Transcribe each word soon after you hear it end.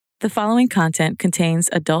The following content contains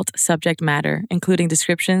adult subject matter, including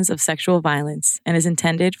descriptions of sexual violence, and is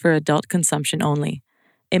intended for adult consumption only.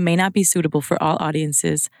 It may not be suitable for all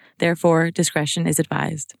audiences, therefore, discretion is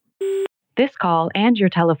advised. This call and your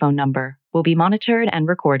telephone number will be monitored and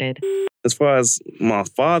recorded. As far as my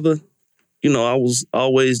father, I was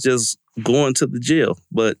always just going to the jail,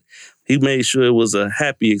 but he made sure it was a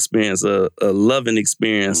happy experience, a loving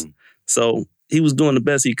experience. So he was doing the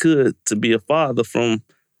best he could to be a father from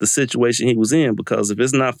the situation he was in, because if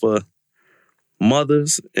it's not for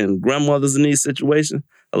mothers and grandmothers in these situations,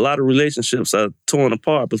 a lot of relationships are torn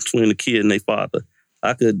apart between the kid and their father.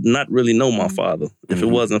 I could not really know my father if it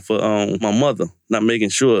wasn't for my mother not making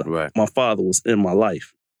sure my father was in my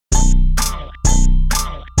life.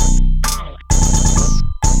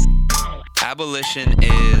 Abolition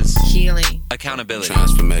is healing, accountability,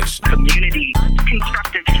 transformation, community,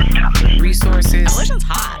 constructive systems, resources. Abolition's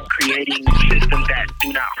hot. Creating systems that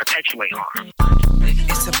do not perpetuate harm.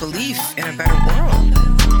 It's a belief in a better world.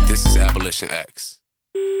 This is Abolition X.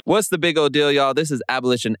 What's the big old deal, y'all? This is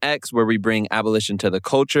Abolition X, where we bring abolition to the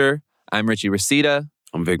culture. I'm Richie Reseda.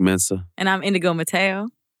 I'm Vic Mensa. And I'm Indigo Mateo.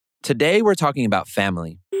 Today, we're talking about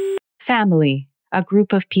family. Family, a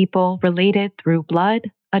group of people related through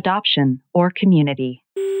blood, adoption, or community.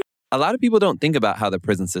 A lot of people don't think about how the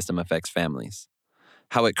prison system affects families,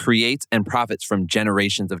 how it creates and profits from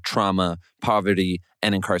generations of trauma, poverty,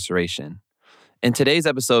 and incarceration. In today's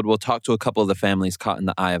episode, we'll talk to a couple of the families caught in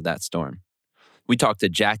the eye of that storm. We talked to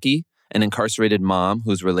Jaki, an incarcerated mom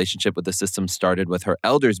whose relationship with the system started with her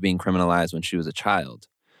elders being criminalized when she was a child.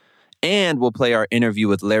 And we'll play our interview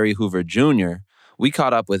with Larry Hoover Jr. We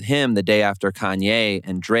caught up with him the day after Kanye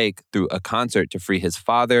and Drake threw a concert to free his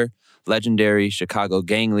father, legendary Chicago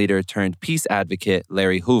gang leader turned peace advocate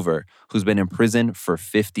Larry Hoover, who's been in prison for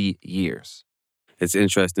 50 years. It's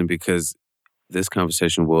interesting because this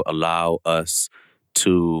conversation will allow us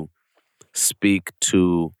to speak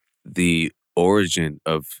to the origin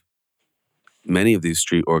of many of these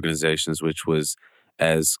street organizations, which was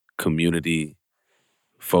as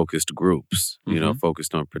community-focused groups,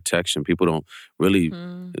 focused on protection. People don't really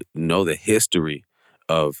know the history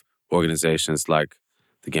of organizations like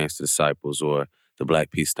the Gangster Disciples or the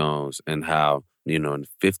Black Peace Stones, and how, in the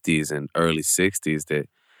 50s and early 60s that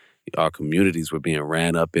our communities were being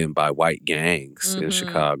ran up in by white gangs in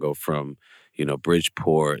Chicago, from,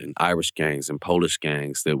 Bridgeport, and Irish gangs and Polish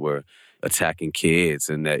gangs that were attacking kids,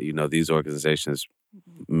 and that, these organizations,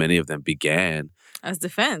 many of them began as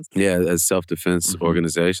defense. Yeah, as self-defense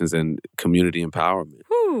organizations and community empowerment.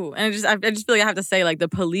 Whew. And I just feel like I have to say, like, the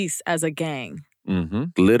police as a gang.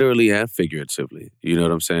 Literally and figuratively. You know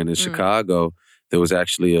what I'm saying? In Chicago, there was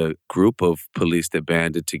actually a group of police that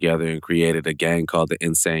banded together and created a gang called the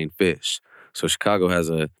Insane Fish. So Chicago has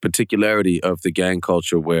a particularity of the gang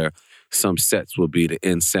culture where some sets will be the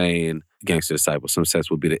insane Gangster Disciples, some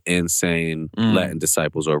sets will be the insane Latin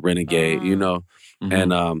Disciples or Renegade,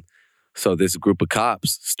 And so this group of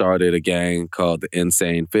cops started a gang called the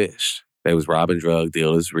Insane Fish. They was robbing drug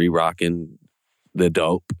dealers, re-rocking the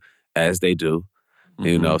dope, as they do,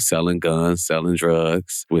 selling guns, selling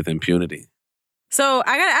drugs with impunity. So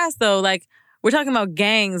I gotta ask though, like, we're talking about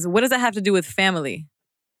gangs. What does that have to do with family?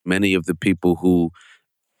 Many of the people who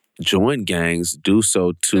join gangs do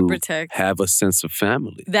so to protect, have a sense of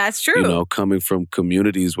family. That's true. Coming from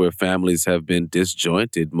communities where families have been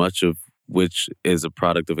disjointed, much of which is a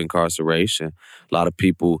product of incarceration. A lot of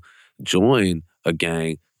people join a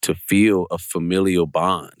gang to feel a familial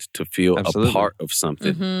bond, to feel a part of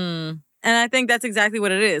something. And I think that's exactly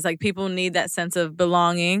what it is. Like, people need that sense of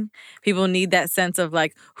belonging. People need that sense of,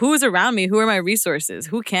 like, who's around me? Who are my resources?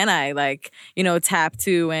 Who can I, tap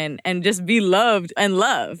to and just be loved and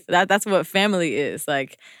love? That's what family is.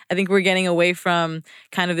 Like, I think we're getting away from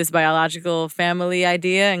kind of this biological family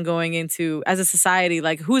idea and going into, as a society,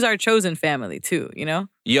 like, who's our chosen family too,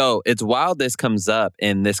 Yo, it's wild this comes up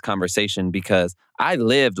in this conversation because I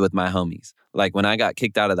lived with my homies. Like, when I got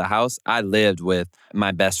kicked out of the house, I lived with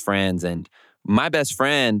my best friends, and my best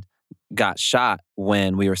friend got shot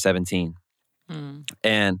when we were 17.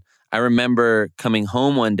 And I remember coming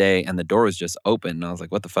home one day and the door was just open, and I was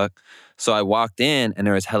like, what the fuck? So I walked in and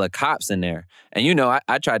there was hella cops in there. And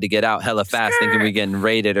I tried to get out hella fast thinking we were getting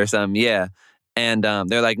raided or something. Yeah. And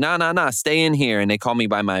they're like, nah, stay in here. And they called me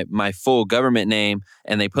by my full government name,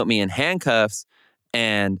 and they put me in handcuffs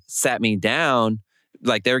and sat me down.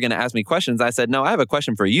 Like, they were going to ask me questions. I said, no, I have a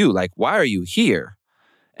question for you. Like, why are you here?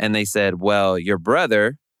 And they said, well, your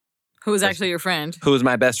brother. Who was actually your friend. Who was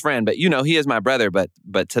my best friend. But, he is my brother. But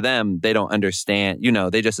to them, they don't understand.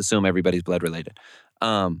 They just assume everybody's blood related.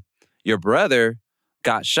 Your brother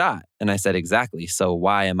got shot. And I said, exactly. So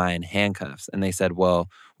why am I in handcuffs? And they said, well,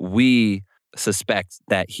 we suspect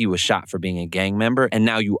that he was shot for being a gang member, and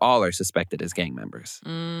now you all are suspected as gang members.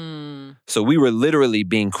 So we were literally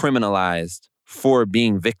being criminalized for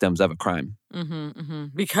being victims of a crime.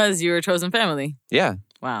 Because you're a chosen family. Yeah.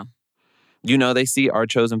 Wow. You know, they see our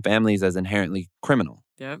chosen families as inherently criminal.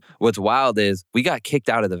 Yep. What's wild is we got kicked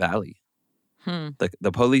out of the valley.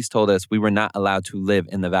 The police told us we were not allowed to live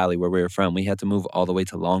in the valley where we were from. We had to move all the way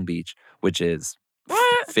to Long Beach, which is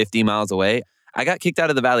 50 miles away. I got kicked out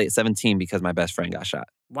of the valley at 17 because my best friend got shot.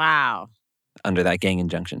 Wow. Under that gang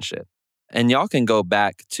injunction shit. And y'all can go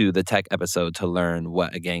back to the tech episode to learn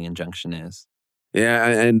what a gang injunction is. Yeah,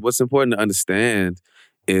 and what's important to understand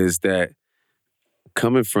is that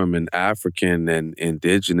coming from an African and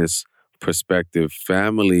indigenous perspective,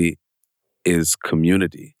 family is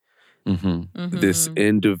community. This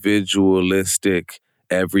individualistic,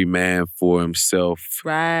 every man for himself,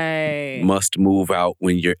 must move out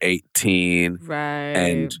when you're 18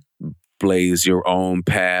 and blaze your own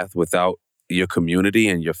path without your community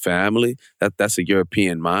and your family. That's a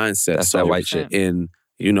European mindset. That's that white shit. In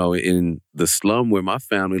the slum where my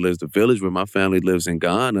family lives, the village where my family lives in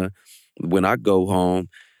Ghana, when I go home,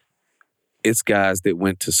 it's guys that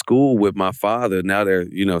went to school with my father. Now they're,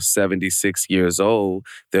 76 years old.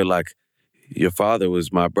 They're like, your father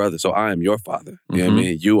was my brother, so I am your father. You know what I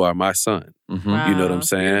mean? You are my son. Wow, you know what I'm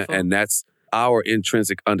saying? beautiful. And that's our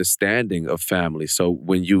intrinsic understanding of family. So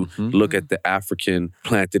when you look at the African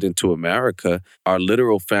planted into America, our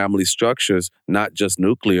literal family structures, not just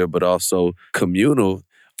nuclear, but also communal,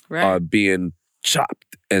 are being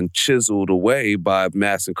chopped and chiseled away by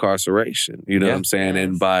mass incarceration, you know what I'm saying?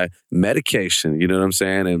 And by medication, you know what I'm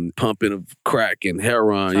saying? And pumping of crack and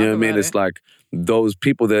heroin, you know what I mean? It's like those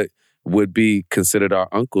people that would be considered our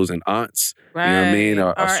uncles and aunts, you know what I mean?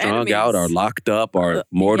 Are strung out, are locked up, are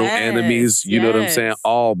mortal enemies, you know what I'm saying?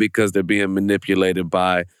 All because they're being manipulated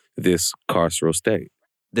by this carceral state.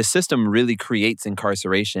 The system really creates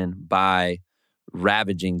incarceration by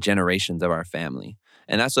ravaging generations of our family.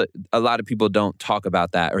 And that's what a lot of people don't talk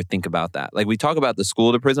about that or think about that. Like we talk about the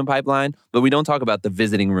school to prison pipeline, but we don't talk about the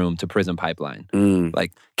visiting room to prison pipeline.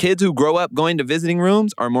 Like kids who grow up going to visiting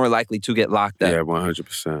rooms are more likely to get locked up. Yeah,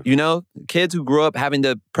 100%. You know, kids who grow up having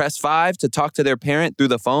to press 5 to talk to their parent through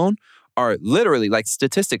the phone are literally, like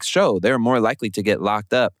statistics show, they're more likely to get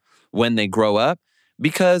locked up when they grow up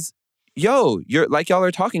because you're like y'all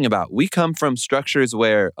are talking about. We come from structures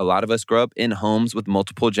where a lot of us grow up in homes with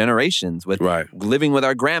multiple generations, with living with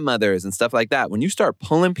our grandmothers and stuff like that. When you start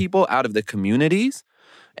pulling people out of the communities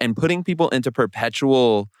and putting people into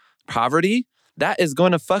perpetual poverty, that is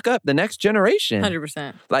going to fuck up the next generation.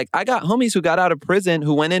 100%. Like I got homies who got out of prison,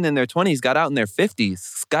 who went in their 20s, got out in their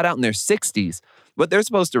 50s, got out in their 60s. But they're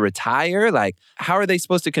supposed to retire. Like, how are they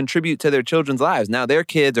supposed to contribute to their children's lives? Now their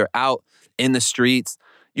kids are out in the streets,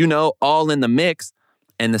 all in the mix,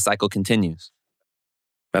 and the cycle continues.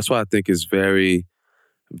 That's why I think it's very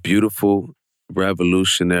beautiful,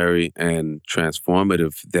 revolutionary, and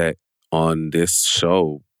transformative that on this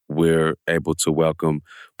show, we're able to welcome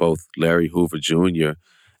both Larry Hoover Jr.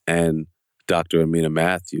 and Dr. Amina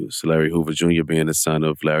Matthews. Larry Hoover Jr. being the son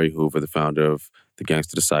of Larry Hoover, the founder of the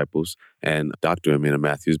Gangster Disciples, and Dr. Amina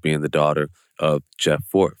Matthews being the daughter of Jeff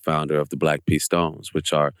Fort, founder of the Black P. Stones,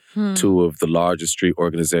 which are two of the largest street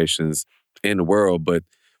organizations in the world, but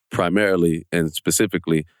primarily and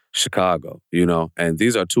specifically Chicago, And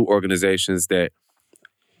these are two organizations that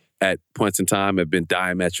at points in time have been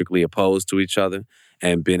diametrically opposed to each other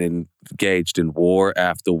and been engaged in war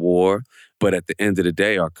after war, but at the end of the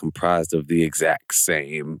day are comprised of the exact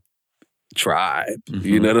same tribe.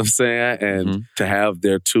 You know what I'm saying? And to have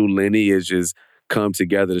their two lineages come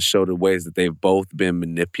together to show the ways that they've both been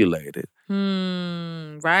manipulated.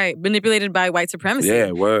 Right. Manipulated by white supremacy.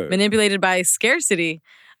 Yeah, word. Manipulated by scarcity.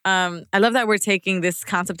 I love that we're taking this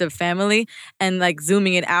concept of family and like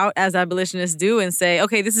zooming it out as abolitionists do and say,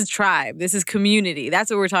 okay, this is tribe, this is community.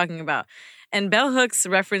 That's what we're talking about. And Bell Hooks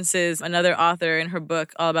references another author in her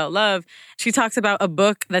book, All About Love. She talks about a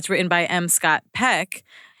book that's written by M. Scott Peck.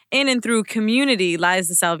 In and through community lies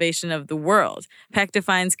the salvation of the world. Peck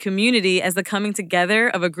defines community as the coming together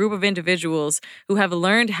of a group of individuals who have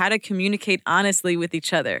learned how to communicate honestly with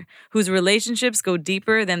each other, whose relationships go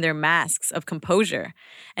deeper than their masks of composure,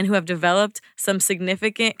 and who have developed some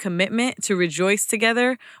significant commitment to rejoice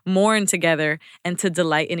together, mourn together, and to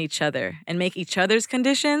delight in each other, and make each other's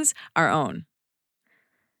conditions our own.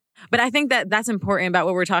 But I think that that's important about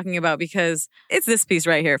what we're talking about because it's this piece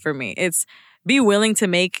right here for me. It's be willing to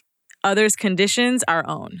make others' conditions our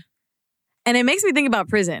own. And it makes me think about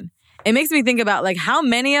prison. it makes me think about like how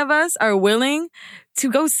many of us are willing to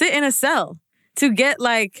go sit in a cell to get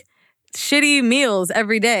like shitty meals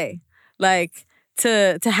every day, like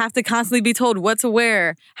to have to constantly be told what to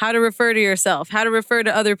wear, how to refer to yourself, how to refer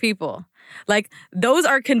to other people. Like those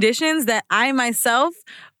are conditions that I myself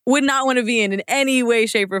would not want to be in any way,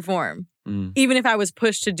 shape, or form, even if I was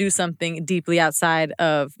pushed to do something deeply outside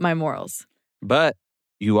of my morals. But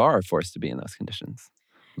you are forced to be in those conditions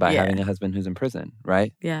by having a husband who's in prison,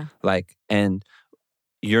 right? Yeah. Like, and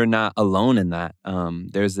you're not alone in that.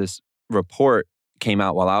 There's this report came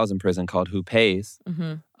out while I was in prison called Who Pays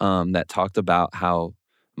that talked about how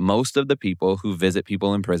most of the people who visit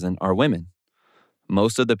people in prison are women.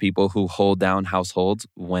 Most of the people who hold down households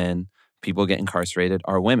when people get incarcerated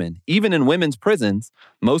are women. Even in women's prisons,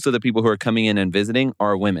 most of the people who are coming in and visiting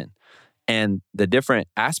are women. And the different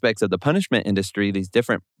aspects of the punishment industry, these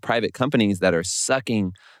different private companies that are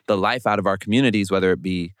sucking the life out of our communities, whether it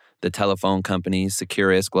be the telephone companies,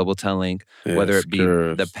 Securus, Global Telink, whether it be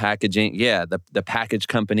the packaging, the package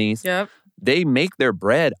companies, they make their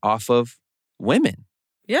bread off of women.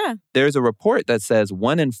 Yeah. There's a report that says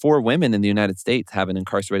 1 in 4 women in the United States have an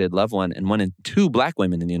incarcerated loved one, and 1 in 2 Black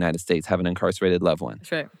women in the United States have an incarcerated loved one.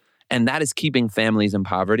 That's right. And that is keeping families in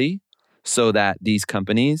poverty so that these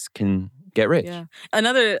companies can get rich. Yeah.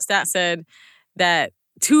 Another stat said that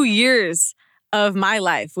 2 years of my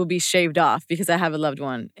life will be shaved off because I have a loved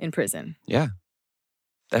one in prison. Yeah.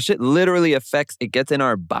 That shit literally affects, it gets in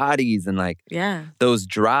our bodies and like those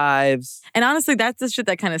drives. And honestly, that's the shit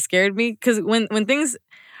that kind of scared me because when things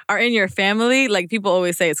are in your family, like people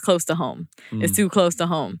always say it's close to home. It's too close to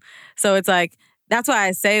home. So it's like, that's why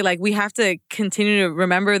I say like we have to continue to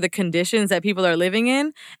remember the conditions that people are living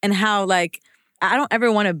in and how like I don't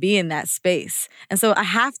ever want to be in that space. And so I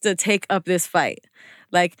have to take up this fight.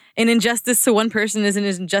 Like an injustice to one person is an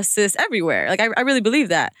injustice everywhere. Like I really believe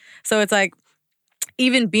that. So it's like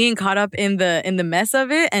even being caught up in the mess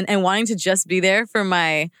of it and wanting to just be there for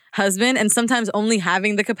my husband and sometimes only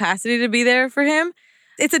having the capacity to be there for him.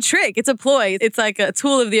 It's a trick. It's a ploy. It's like a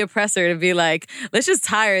tool of the oppressor to be like, let's just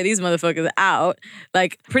tire these motherfuckers out.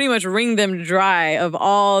 Like pretty much wring them dry of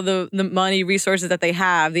all the money, resources that they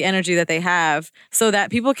have, the energy that they have, so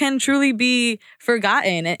that people can truly be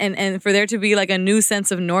forgotten and for there to be like a new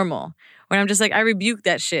sense of normal. When I'm just like, I rebuke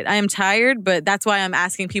that shit. I am tired, but that's why I'm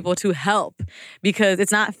asking people to help. Because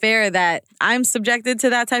it's not fair that I'm subjected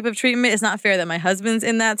to that type of treatment. It's not fair that my husband's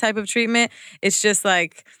in that type of treatment. It's just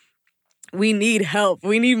like, we need help.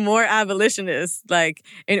 We need more abolitionists, like,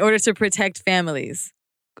 in order to protect families.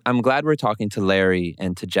 I'm glad we're talking to Larry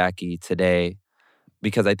and to Jaki today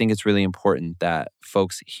because I think it's really important that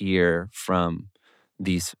folks hear from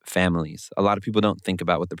these families. A lot of people don't think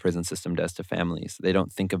about what the prison system does to families. They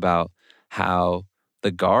don't think about how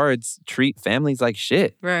the guards treat families like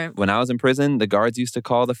shit. Right. When I was in prison, the guards used to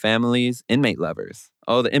call the families inmate lovers.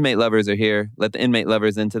 Oh, the inmate lovers are here. Let the inmate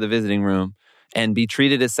lovers into the visiting room. And be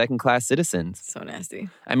treated as second-class citizens. So nasty.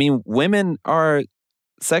 I mean, women are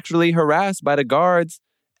sexually harassed by the guards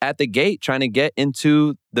at the gate trying to get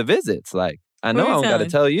into the visits. Like, I know I don't got to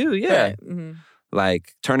tell you. Yeah. Right. Mm-hmm.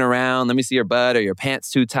 Like, turn around, let me see your butt, or your pants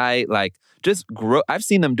too tight. Like, just I've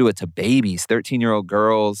seen them do it to babies, 13-year-old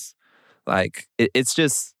girls. Like,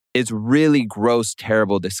 it's really gross,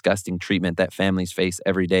 terrible, disgusting treatment that families face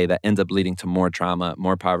every day that ends up leading to more trauma,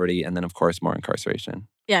 more poverty, and then, of course, more incarceration.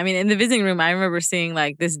 Yeah, I mean, in the visiting room, I remember seeing,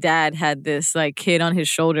 like, this dad had this, like, kid on his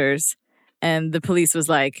shoulders, and the police was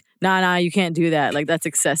like, nah, you can't do that. Like, that's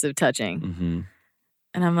excessive touching. Mm-hmm.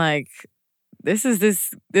 And I'm like, this is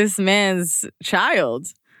this man's child.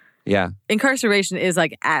 Yeah. Incarceration is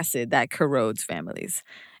like acid that corrodes families.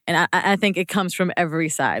 And I think it comes from every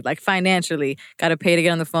side. Like financially, got to pay to get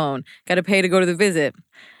on the phone, got to pay to go to the visit,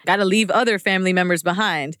 got to leave other family members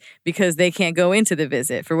behind because they can't go into the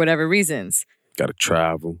visit for whatever reasons. Got to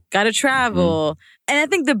travel. Mm-hmm. And I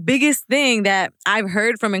think the biggest thing that I've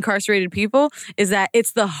heard from incarcerated people is that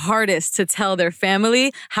it's the hardest to tell their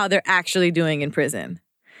family how they're actually doing in prison.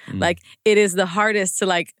 Mm. Like, it is the hardest to,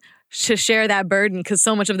 like, to share that burden because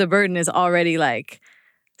so much of the burden is already, like,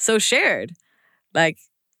 so shared. Like,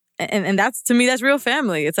 and that's, to me, that's real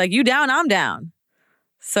family. It's like, you down, I'm down.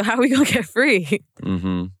 So how are we going to get free?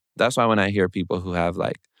 Mm-hmm. That's why when I hear people who have,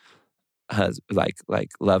 like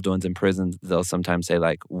loved ones in prison, they'll sometimes say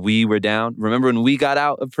like, we were down. Remember when we got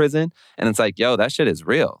out of prison? And it's like, yo, that shit is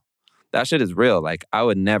real. That shit is real. Like, I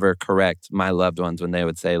would never correct my loved ones when they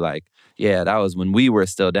would say like, yeah, that was when we were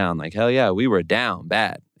still down. Like, hell yeah, we were down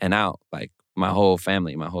bad and out. Like, my whole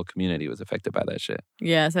family, my whole community was affected by that shit.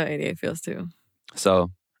 Yeah, that's how 88 feels too.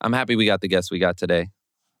 So I'm happy we got the guests we got today.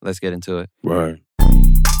 Let's get into it. Right.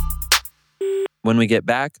 When we get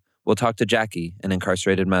back, We'll talk to Jaki, an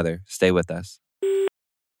incarcerated mother. Stay with us.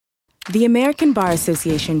 The American Bar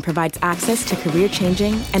Association provides access to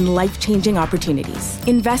career-changing and life-changing opportunities.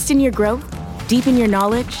 Invest in your growth, deepen your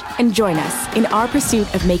knowledge, and join us in our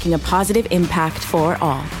pursuit of making a positive impact for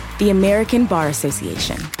all. The American Bar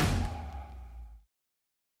Association.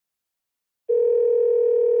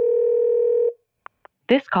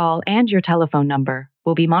 This call and your telephone number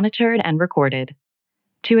will be monitored and recorded.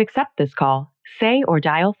 To accept this call, say or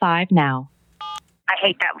dial 5 now. I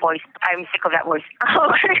hate that voice. I'm sick of that voice.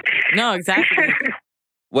 No, exactly.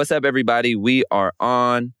 What's up, everybody? We are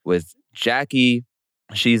on with Jaki.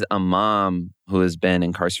 She's a mom who has been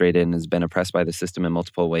incarcerated and has been oppressed by the system in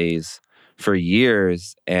multiple ways for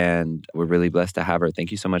years. And we're really blessed to have her. Thank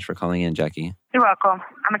you so much for calling in, Jaki. You're welcome.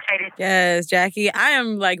 I'm excited. Yes, Jaki. I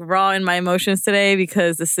am like raw in my emotions today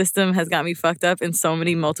because the system has got me fucked up in so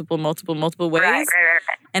many multiple ways. Right.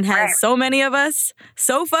 And has so many of us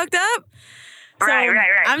so fucked up. So Right.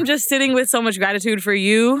 I'm just sitting with so much gratitude for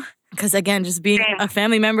you because, again, just being a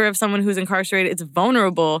family member of someone who's incarcerated, it's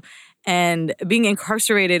vulnerable. And being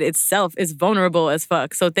incarcerated itself is vulnerable as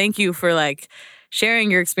fuck. So thank you for like sharing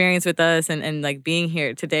your experience with us and like being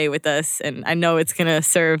here today with us. And I know it's going to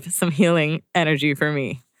serve some healing energy for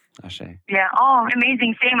me. Ashe. Yeah. Oh,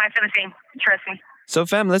 amazing. Same. I feel the same. Trust me. So,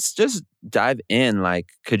 fam, let's just dive in. Like,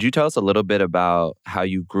 could you tell us a little bit about how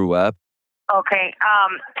you grew up? Okay.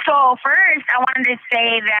 So first, I wanted to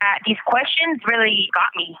say that these questions really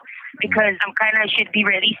got me because I'm kind of should be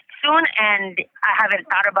released soon, and I haven't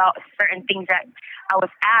thought about certain things that I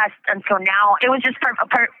was asked until now. It was just a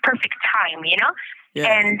perfect time, you know?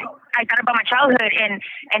 Yeah. And I thought about my childhood, and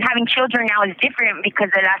having children now is different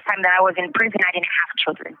because the last time that I was in prison, I didn't have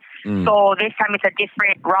children. So this time it's a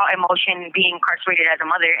different raw emotion being incarcerated as a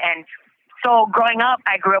mother. And so growing up,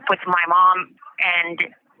 I grew up with my mom,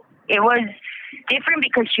 and it was different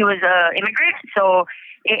because she was an immigrant. So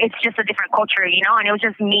it's just a different culture, you know? And it was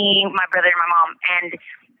just me, my brother, and my mom. And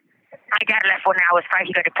my dad left when I was 5.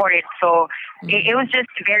 He got deported. So it was just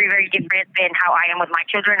very, very different than how I am with my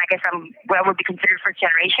children. I guess I would be considered first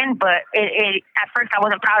generation. But at first I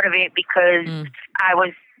wasn't proud of it because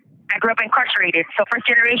I grew up incarcerated. So first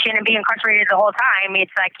generation and being incarcerated the whole time,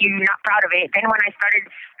 it's like you're not proud of it. Then when I started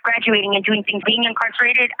graduating and doing things, being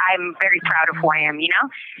incarcerated, I'm very proud of who I am, you know,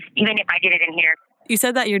 even if I did it in here. You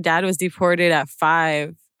said that your dad was deported at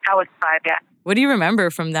 5. I was 5, yeah. What do you remember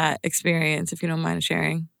from that experience, if you don't mind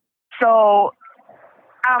sharing? So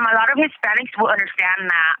a lot of Hispanics will understand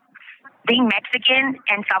that being Mexican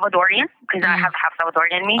and Salvadorian, because I have half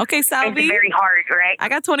Salvadorian in me, Okay, Salvi. it's very hard, right? I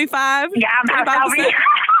got 25. Yeah, I'm half 25%. Salvi.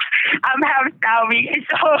 I'm half Salvi.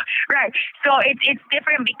 So, right. So it's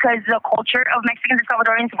different because the culture of Mexicans and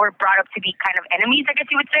Salvadorians were brought up to be kind of enemies, I guess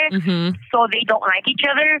you would say. So they don't like each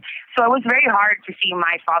other. So it was very hard to see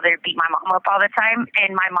my father beat my mom up all the time.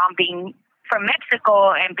 And my mom being from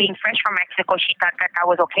Mexico and being fresh from Mexico, she thought that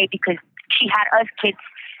was okay because she had us kids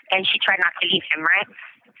and she tried not to leave him, right?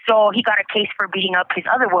 So he got a case for beating up his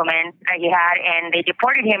other woman that he had, and they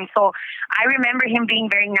deported him. So I remember him being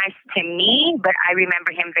very nice to me, but I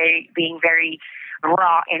remember him being very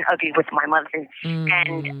raw and ugly with my mother.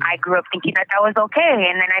 And I grew up thinking that was okay,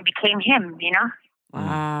 and then I became him, you know?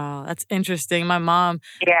 Wow, that's interesting. My mom,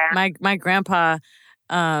 Yeah. my grandpa,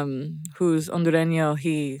 who's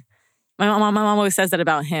Hondureño, my mom always says that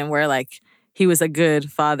about him, where like he was a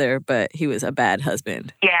good father, but he was a bad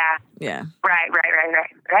husband. Yeah. Yeah.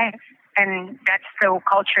 Right. And that's the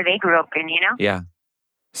culture they grew up in, you know? Yeah.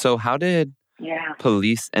 So how did Yeah.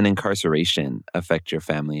 police and incarceration affect your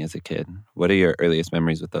family as a kid? What are your earliest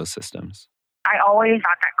memories with those systems? I always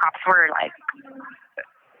thought that cops were like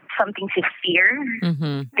something to fear.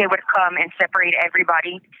 They would come and separate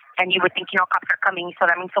everybody, and you would think, you know, cops are coming, so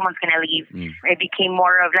that means someone's going to leave. It became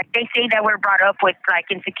more of like, they say that we're brought up with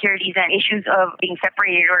like insecurities and issues of being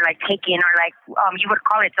separated or like taken, or like you would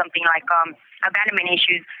call it something like abandonment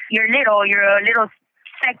issues. You're a little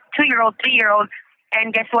 2-year-old, 3-year-old,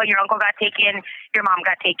 and guess what? Your uncle got taken, your mom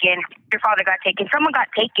got taken, your father got taken, someone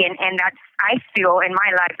got taken, and that's, I feel in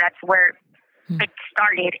my life, that's where it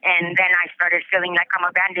started. And then I started feeling like I'm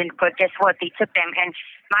abandoned, but guess what? They took them, and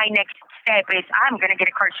my next step is I'm going to get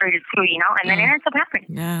incarcerated too, you know? And then it ends up happening.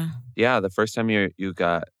 Yeah. Yeah, the first time you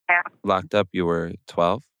got locked up, you were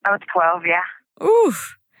 12? I was 12, yeah.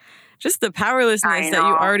 Oof. Just the powerlessness I that you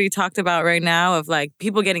know. already talked about right now of like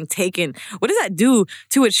people getting taken. What does that do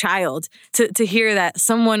to a child to hear that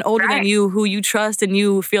someone older than you who you trust and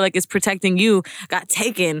you feel like is protecting you got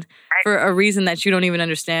taken for a reason that you don't even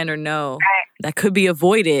understand or know that could be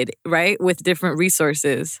avoided, right? With different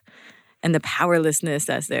resources and the powerlessness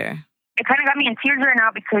that's there. It kind of got me in tears right now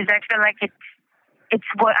because I feel like it's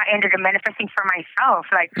what I ended up manifesting for myself,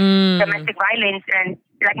 like domestic violence. And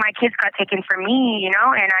like my kids got taken from me, you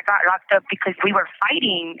know, and I got locked up because we were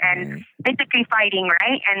fighting and physically fighting,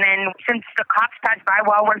 right? And then since the cops passed by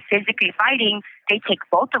while we're physically fighting, they take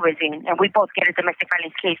both of us in and we both get a domestic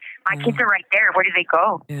violence case. My kids are right there. Where do they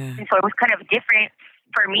go? And so it was kind of different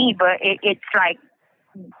for me, but it's like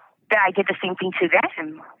that I did the same thing to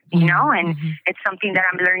them, you know, and it's something that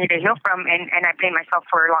I'm learning to heal from. And I blamed myself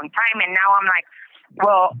for a long time. And now I'm like,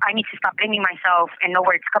 well, I need to stop blaming myself and know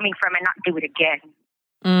where it's coming from and not do it again.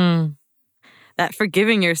 That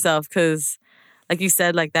forgiving yourself, because like you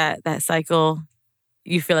said, like that cycle,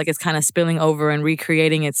 you feel like it's kind of spilling over and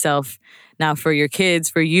recreating itself now for your kids,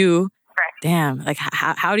 for you. Right. Damn, like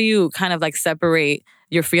how do you kind of like separate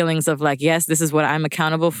your feelings of like, yes, this is what I'm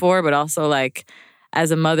accountable for, but also like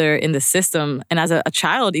as a mother in the system and as a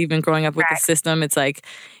child even growing up with the system, it's like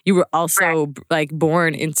you were also like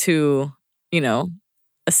born into, you know,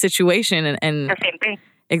 a situation and the same thing.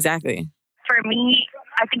 Exactly. For me,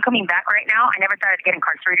 I think coming back right now, I never thought I'd get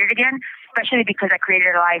incarcerated again, especially because I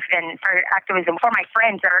created a life and started activism for my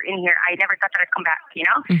friends that are in here. I never thought that I'd come back, you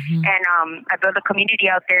know? And I built a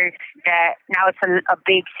community out there that now it's a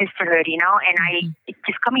big sisterhood, you know? And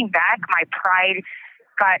just coming back, my pride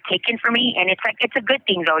got taken from me. And it's like, it's a good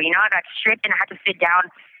thing though, you know? I got stripped and I had to sit down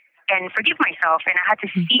and forgive myself. And I had to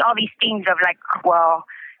see all these things of like, well,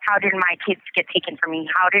 how did my kids get taken from me?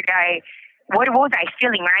 What was I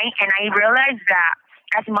feeling, right? And I realized that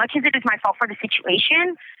as much as it is my fault for the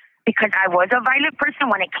situation, because I was a violent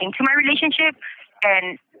person when it came to my relationship,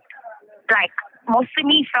 and like most of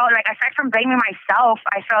me felt like, aside from blaming myself,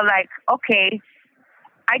 I felt like, okay,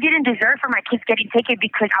 I didn't deserve for my kids getting taken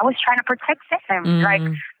because I was trying to protect them. Like,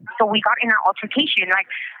 so we got in an altercation. Like,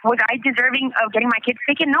 was I deserving of getting my kids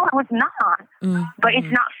taken? No, I was not. But it's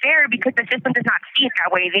not fair because the system does not see it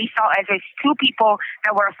that way. They saw as it's two people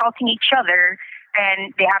that were assaulting each other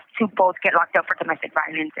and they have to both get locked up for domestic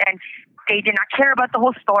violence. And they did not care about the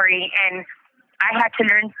whole story. And I had to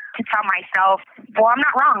learn to tell myself, well, I'm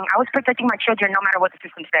not wrong. I was protecting my children no matter what the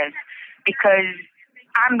system says, because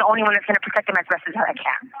I'm the only one that's going to protect them as best as I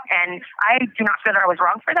can. And I do not feel that I was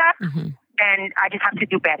wrong for that. And I just have to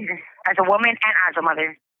do better as a woman and as a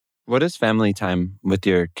mother. What does family time with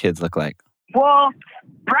your kids look like? Well,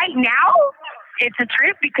 right now, it's a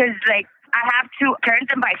trip because, like, I have to parent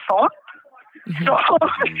them by phone. So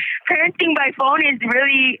parenting by phone is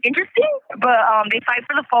really interesting, but they fight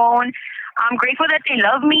for the phone. I'm grateful that they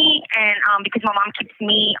love me, and because my mom keeps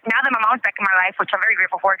me, now that my mom's back in my life, which I'm very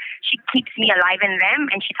grateful for, she keeps me alive in them,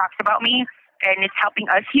 and she talks about me, and it's helping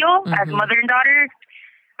us heal as mother and daughter.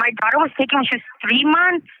 My daughter was taken when she was 3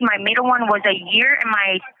 months. My middle one was a year, and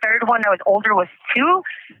my third one that was older was 2.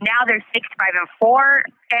 Now they're 6, 5, and 4.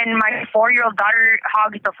 And my 4-year-old daughter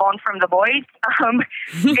hogs the phone from the boys.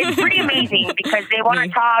 It's pretty amazing because they want to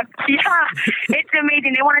talk. Yeah, it's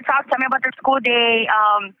amazing. They want to talk. Tell me about their school day.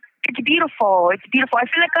 It's beautiful. It's beautiful. I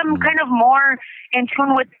feel like I'm kind of more in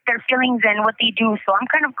tune with their feelings and what they do. So I'm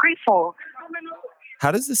kind of grateful. How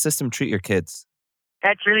does the system treat your kids?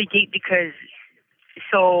 That's really deep because...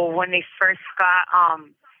 So when they first got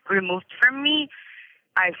removed from me,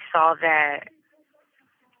 I saw that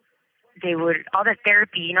they would, all the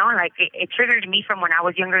therapy, you know, like it triggered me from when I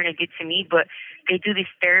was younger than it did to me, but they do these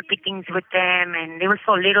therapy things with them, and they were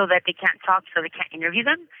so little that they can't talk, so they can't interview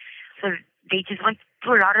them. So they just went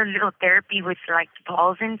through a lot of little therapy with like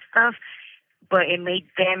dolls and stuff, but it made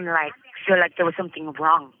them like feel like there was something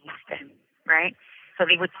wrong with them, right? So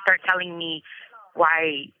they would start telling me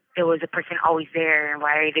why there was a person always there and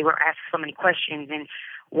why they were asked so many questions and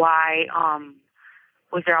why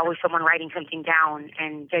was there always someone writing something down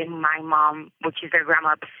and getting my mom, which is their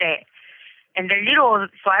grandma, upset. And they're little,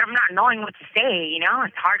 so I'm not knowing what to say, you know?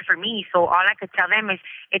 It's hard for me. So all I could tell them is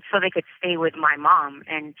it's so they could stay with my mom.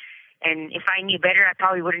 And if I knew better, I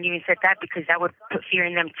probably wouldn't even said that because that would put fear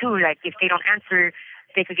in them too. Like if they don't answer,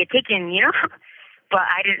 they could get taken, you know?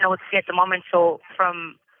 But I didn't know what to say at the moment. So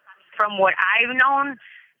from what I've known,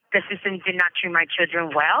 the system did not treat my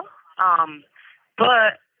children well.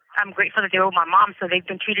 But I'm grateful that they were with my mom, so they've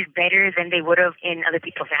been treated better than they would have in other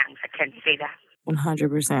people's hands. I can say that.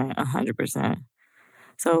 100%, 100%.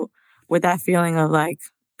 So with that feeling of like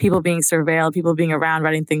people being surveilled, people being around,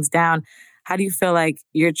 writing things down, how do you feel like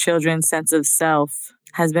your children's sense of self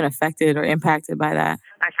has been affected or impacted by that?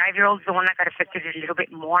 My 5-year-old is the one that got affected a little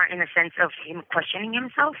bit more in the sense of him questioning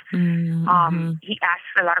himself. He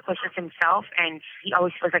asks a lot of questions himself, and he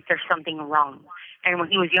always feels like there's something wrong. And when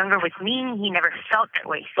he was younger with me, he never felt that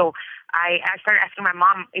way. So I started asking my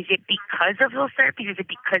mom, is it because of those therapies? Is it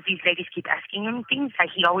because these ladies keep asking him things? Like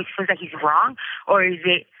he always feels like he's wrong? Or is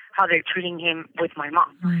it how they're treating him with my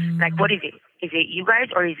mom. Like, what is it? Is it you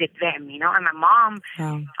guys or is it them? You know, and my mom,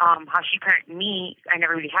 how she parented me, I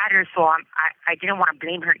never really had her, so I didn't want to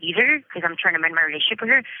blame her either because I'm trying to mend my relationship with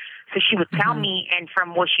her. So she would tell me, and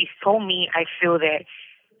from what she's told me, I feel that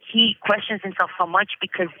he questions himself so much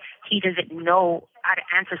because he doesn't know how to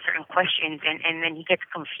answer certain questions, and then he gets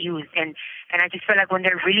confused. And I just feel like when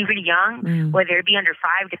they're really, really young, whether it be under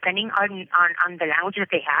 5, depending on the language that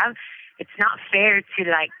they have, it's not fair to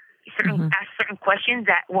like ask certain questions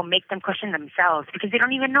that will make them question themselves because they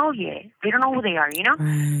don't even know yet. They don't know who they are, you know?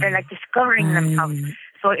 They're like discovering themselves.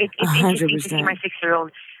 So it's interesting to see my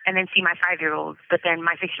 6-year-old and then see my 5-year-old, but then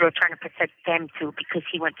my 6-year-old trying to protect them too because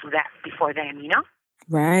he went through that before them, you know?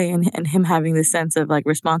 Right. And him having this sense of like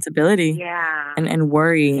responsibility and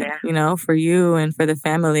worry, you know, for you and for the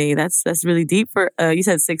family. That's really deep for, you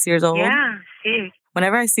said 6 years old? Yeah, 6.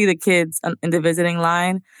 Whenever I see the kids in the visiting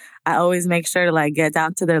line, I always make sure to like get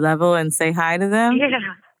down to their level and say hi to them. Yeah.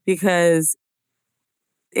 Because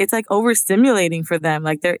it's like overstimulating for them.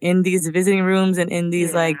 Like they're in these visiting rooms and in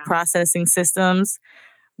these like processing systems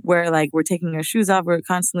where like we're taking our shoes off. We're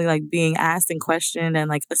constantly like being asked and questioned and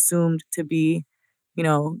like assumed to be, you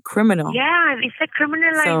know, criminal. Yeah, it's like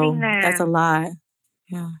criminalizing them. That's a lot.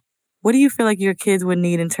 Yeah. What do you feel like your kids would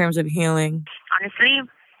need in terms of healing? Honestly,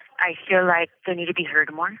 I feel like they need to be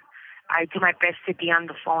heard more. I do my best to be on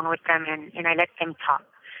the phone with them and I let them talk.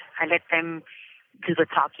 I let them do the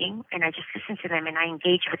talking and I just listen to them and I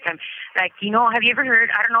engage with them. Like, you know, have you ever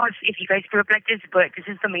heard, I don't know if you guys grew up like this, but this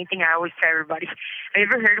is the main thing I always tell everybody. Have you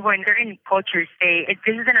ever heard when certain cultures say,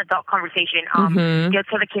 this is an adult conversation, they'll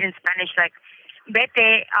tell the kid in Spanish like,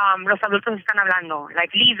 vete, los adultos están hablando. Like,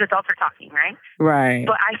 leave, the adults are talking, right? Right.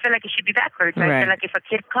 But I feel like it should be backwards. I feel like if a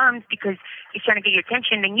kid comes because he's trying to get your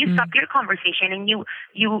attention, then you stop your conversation and you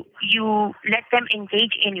let them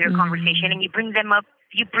engage in your conversation and you bring them up.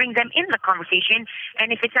 You bring them in the conversation,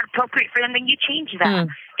 and if it's not appropriate for them, then you change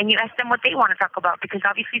that and you ask them what they want to talk about because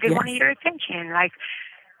obviously they want your attention. Like,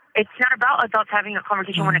 it's not about adults having a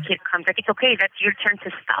conversation when a kid comes. Like, it's okay. That's your turn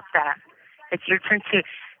to stop that. It's your turn to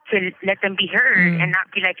let them be heard and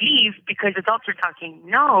not be like, leave because adults are talking.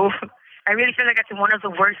 No, I really feel like that's one of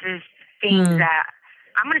the worst things that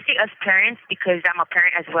I'm going to say us parents, because I'm a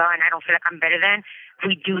parent as well and I don't feel like I'm better than,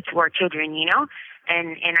 we do to our children, you know?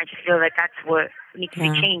 And I just feel like that's what needs to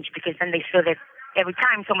be changed because then they feel that every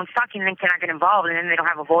time someone's talking, then cannot get involved and then they don't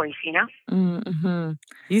have a voice, you know? Mm-hmm.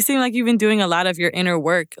 You seem like you've been doing a lot of your inner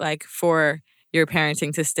work, like for your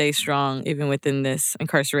parenting to stay strong, even within this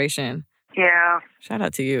incarceration. Yeah. Shout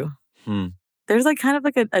out to you. There's like kind of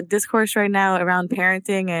like a discourse right now around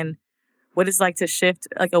parenting and what it's like to shift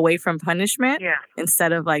like away from punishment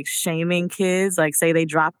instead of like shaming kids. Like say they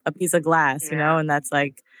drop a piece of glass, you know, and that's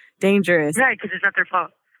like dangerous. Right, because it's not their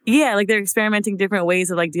fault. Yeah, like they're experimenting different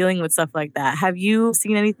ways of like dealing with stuff like that. Have you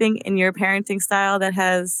seen anything in your parenting style that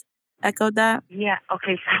has echoed that? Yeah,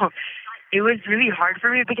 okay, so it was really hard for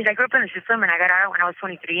me because I grew up in the system and I got out when I was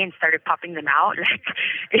 23 and started popping them out.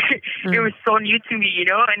 Like, it was so new to me, you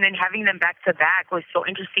know, and then having them back to back was so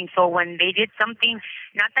interesting. So when they did something,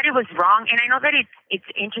 not that it was wrong, and I know that it's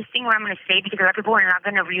interesting what I'm going to say because a lot of people are not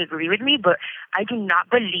going to really agree with me, but I do not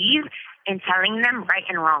believe in telling them right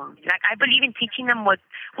and wrong. Like, I believe in teaching them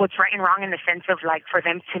what's right and wrong in the sense of, like, for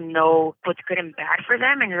them to know what's good and bad for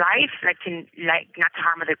them in life, like not to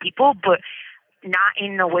harm other people, but not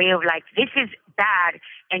in the way of like, this is bad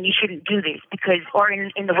and you shouldn't do this because, or in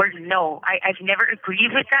the word no. I've never agreed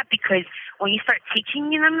with that because when you start teaching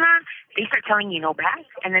them that, they start telling you no back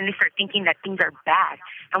and then they start thinking that things are bad.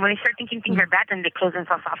 And when they start thinking things are bad, then they close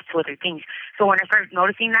themselves off to other things. So when I started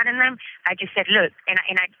noticing that in them, I just said, look, and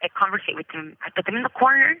I conversate with them. I put them in the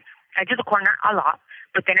corner. I do the corner a lot.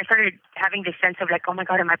 But then I started having this sense of like, oh my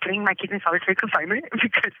God, am I putting my kids in solitary confinement?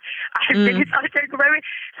 Because I've been in solitary confinement.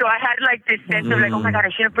 So I had like this sense of like, oh my God,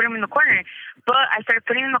 I shouldn't put them in the corner. But I started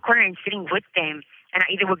putting them in the corner and sitting with them. And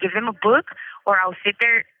I either would give them a book or I'll sit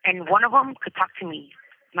there and one of them could talk to me.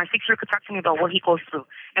 My 6-year-old could talk to me about what he goes through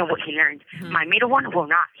and what he learned. My middle one will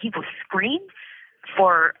not. He will scream.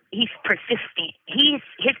 He's persistent.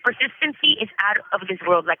 His persistency is out of this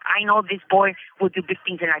world. Like, I know this boy will do big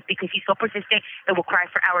things in life because he's so persistent that will cry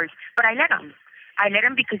for hours. But I let him.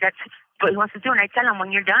 Because that's what he wants to do. And I tell him,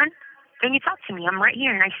 when you're done, then you talk to me. I'm right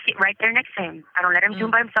here and I sit right there next to him. I don't let him do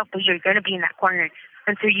it by himself, but you're gonna be in that corner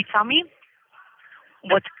until you tell me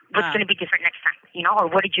what's going to be different next time, you know, or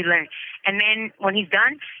what did you learn? And then when he's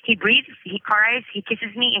done, he breathes, he cries, he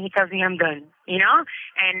kisses me, and he tells me I'm done, you know?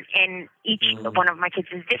 And each one of my kids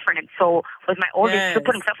is different. So with my oldest, he'll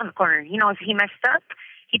put himself in the corner. You know, if he messed up,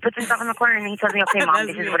 he puts himself in the corner and he tells me, okay, Mom,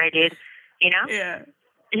 this is what I did, you know? Yeah.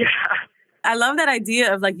 Yeah. I love that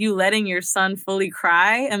idea of like you letting your son fully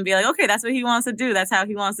cry and be like, okay, that's what he wants to do. That's how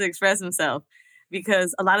he wants to express himself.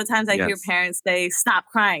 Because a lot of times I hear parents say, stop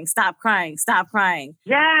crying, stop crying, stop crying.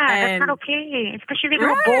 Yeah, that's not okay, especially the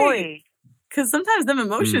little boy. Because sometimes them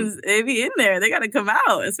emotions, they be in there. They got to come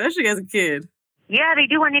out, especially as a kid. Yeah, they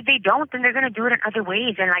do. And if they don't, then they're going to do it in other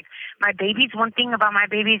ways. And like my babies, one thing about my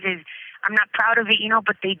babies is I'm not proud of it,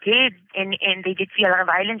 but they did. And they did see a lot of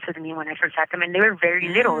violence with me when I first had them. And they were very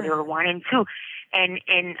little. They were 1 and 2. And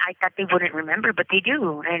I thought they wouldn't remember, but they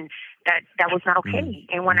do. And that was not okay.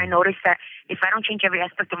 And when I noticed that if I don't change every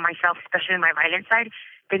aspect of myself, especially my violent side,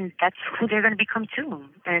 then that's who they're going to become too.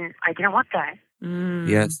 And I didn't want that.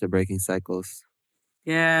 Yes, they're breaking cycles.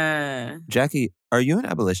 Yeah. Jaki, are you an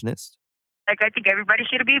abolitionist? Like, I think everybody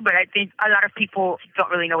should be, but I think a lot of people don't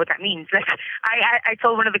really know what that means. Like, I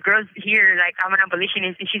told one of the girls here, like, I'm an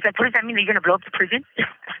abolitionist, and she's like, what does that mean? That you're going to blow up the prison?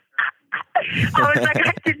 I was like,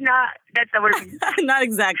 that's not what it means. Not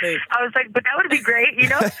exactly. I was like, but that would be great,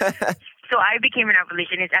 So I became an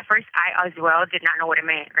abolitionist. At first, I as well did not know what it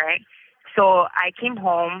meant, right? So I came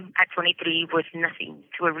home at 23 with nothing,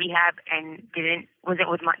 to a rehab, and didn't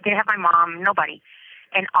have my mom, nobody.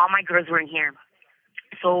 And all my girls were in here.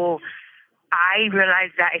 So I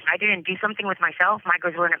realized that if I didn't do something with myself, my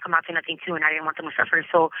girls were going to come out to nothing too, and I didn't want them to suffer.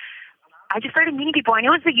 So I just started meeting people, and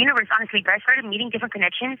it was the universe, honestly. But I started meeting different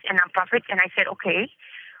connections and nonprofits, and I said, okay,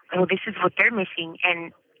 well, this is what they're missing.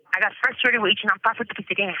 And I got frustrated with each nonprofit because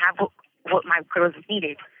they didn't have what my girls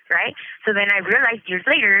needed, right? So then I realized years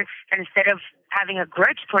later that instead of having a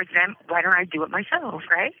grudge towards them, why don't I do it myself,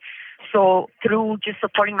 right? So through just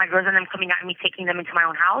supporting my girls and them coming out and me taking them into my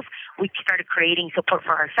own house, we started creating support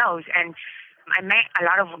for ourselves. And I met a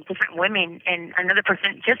lot of different women, and another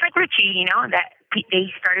person, just like Richie, that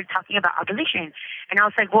they started talking about abolition. And I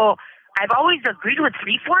was like, well, I've always agreed with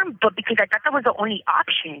reform, but because I thought that was the only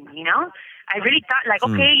option, I really thought like,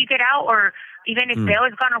 okay, you get out, or even if bail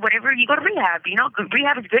is gone or whatever, you go to rehab.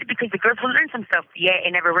 Rehab is good because the girls will learn some stuff. Yeah,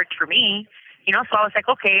 it never worked for me, So I was like,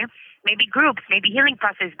 okay, maybe groups, maybe healing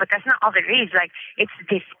process, but that's not all there is. Like, it's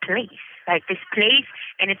this place. Like, this place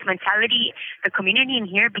and its mentality, the community in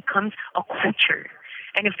here becomes a culture.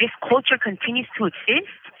 And if this culture continues to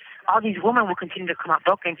exist, all these women will continue to come out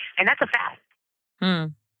broken. And that's a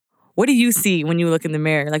fact. What do you see when you look in the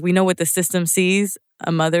mirror? Like, we know what the system sees,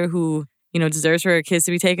 a mother who, deserves for her kids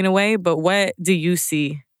to be taken away. But what do you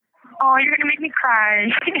see? Oh, you're going to make me cry.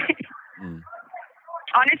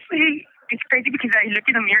 Honestly, it's crazy because I look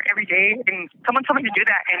in the mirror every day, and someone told me to do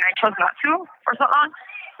that, and I chose not to for so long.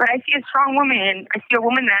 But I see a strong woman. I see a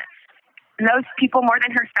woman that loves people more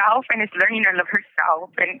than herself and is learning to love herself.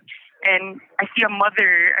 And I see a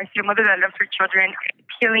mother. I see a mother that loves her children,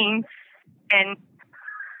 healing. And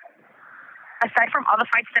aside from all the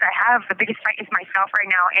fights that I have, the biggest fight is myself right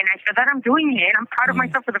now. And I feel that I'm doing it. I'm proud of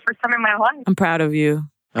myself for the first time in my life. I'm proud of you.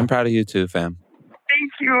 I'm proud of you too, fam.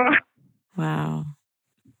 Thank you. Wow.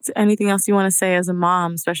 Is there anything else you want to say as a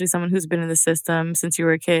mom, especially someone who's been in the system since you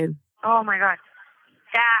were a kid? Oh, my God.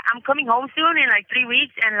 Yeah, I'm coming home soon in like 3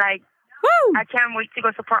 weeks, and woo! I can't wait to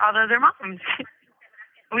go support all the other moms.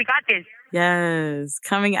 We got this. Yes,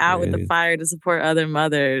 coming out with the fire to support other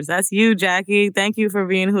mothers. That's you, Jaki. Thank you for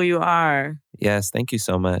being who you are. Yes, thank you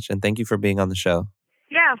so much. And thank you for being on the show.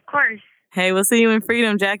 Yeah, of course. Hey, we'll see you in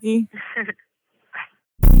freedom, Jaki.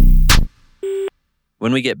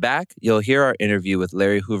 When we get back, you'll hear our interview with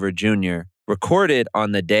Larry Hoover Jr., recorded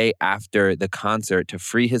on the day after the concert to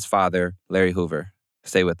free his father, Larry Hoover.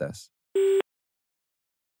 Stay with us.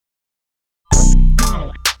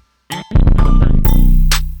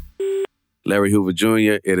 Larry Hoover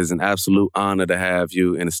Jr., it is an absolute honor to have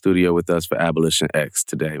you in the studio with us for Abolition X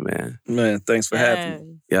today, man. Man, thanks for having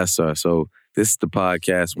me. Yes, sir. So this is the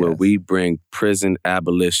podcast where we bring prison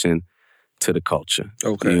abolition to the culture.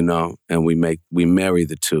 Okay. And we marry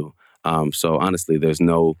the two. So honestly, there's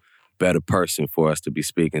no better person for us to be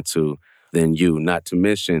speaking to than you, not to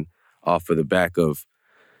mention off of the back of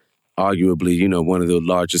arguably, one of the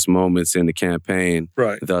largest moments in the campaign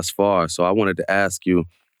thus far. So I wanted to ask you,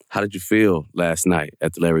 how did you feel last night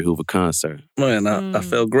at the Larry Hoover concert? Man, I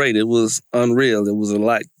felt great. It was unreal. It was a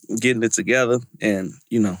lot getting it together. And,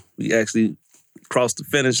 we actually crossed the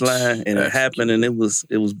finish line and it happened and it was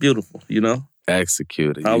beautiful,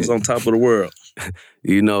 Executed. I was on top of the world.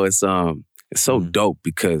 It's so dope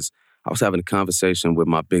because I was having a conversation with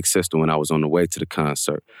my big sister when I was on the way to the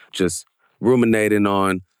concert, just ruminating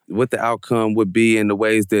on what the outcome would be and the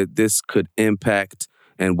ways that this could impact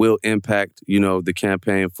and will impact, the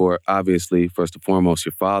campaign for, obviously, first and foremost,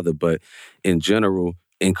 your father, but in general,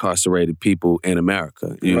 incarcerated people in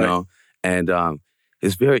America, you know? And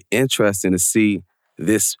it's very interesting to see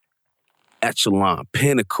this echelon,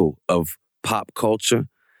 pinnacle of pop culture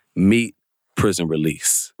meet prison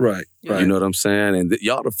release. Right. You know what I'm saying? And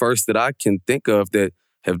y'all the first that I can think of that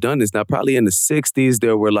have done this. Now, probably in the 60s,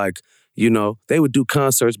 there were like, they would do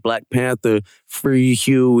concerts, Black Panther, Free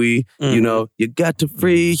Huey, you got to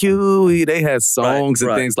free Huey. They had songs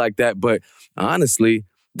and things like that. But honestly,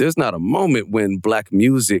 there's not a moment when black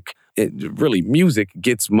music, music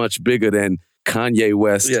gets much bigger than Kanye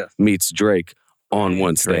West meets Drake on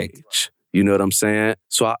one stage. You know what I'm saying?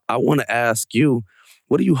 So I want to ask you,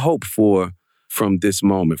 what do you hope for from this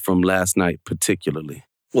moment, from last night particularly?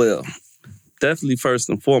 Well, definitely first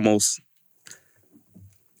and foremost,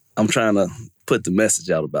 I'm trying to put the message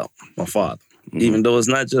out about my father. Even though it's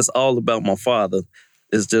not just all about my father,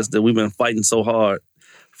 it's just that we've been fighting so hard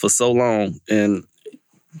for so long, and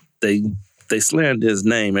they slander his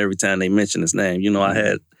name every time they mention his name. I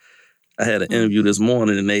had an interview this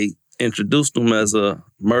morning, and they introduced him as a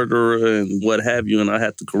murderer and what have you, and I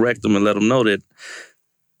had to correct him and let him know that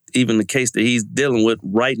even the case that he's dealing with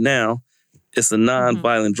right now, it's a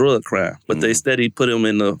non-violent drug crime. But they steady put him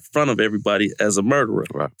in the front of everybody as a murderer.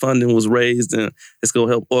 Right. Funding was raised, and it's going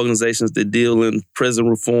to help organizations that deal in prison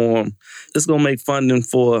reform. It's going to make funding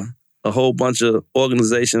for a whole bunch of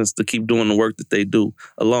organizations to keep doing the work that they do,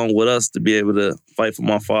 along with us to be able to fight for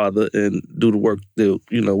my father and do the work that,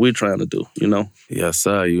 we're trying to do, Yes,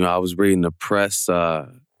 sir. I was reading the press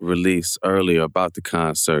release earlier about the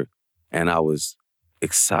concert, and I was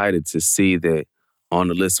excited to see that on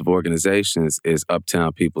the list of organizations is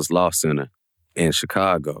Uptown People's Law Center in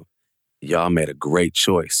Chicago. Y'all made a great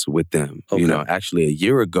choice with them. Okay. Actually a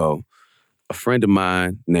year ago, a friend of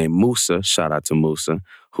mine named Musa, shout out to Musa,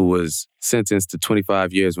 who was sentenced to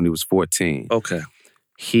 25 years when he was 14. Okay.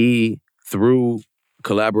 He, through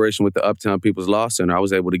collaboration with the Uptown People's Law Center, I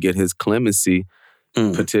was able to get his clemency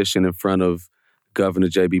petition in front of Governor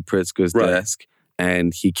J.B. Pritzker's desk.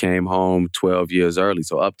 And he came home 12 years early.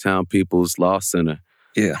 So Uptown People's Law Center,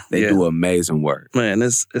 they do amazing work. Man,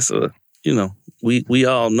 it's we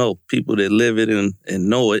all know people that live it and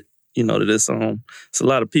know it, that it's a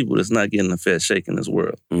lot of people that's not getting a fair shake in this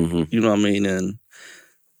world. Mm-hmm. You know what I mean? And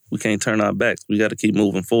we can't turn our backs. We got to keep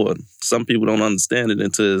moving forward. Some people don't understand it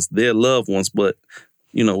until it's their loved ones, but,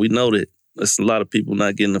 we know that there's a lot of people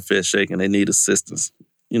not getting a fair shake and they need assistance.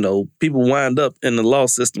 People wind up in the law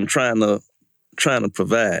system trying to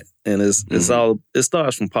provide. And it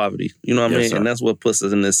starts from poverty. You know what I mean? Sir. And that's what puts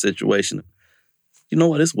us in this situation. You know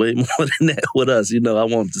what? It's way more than that with us. I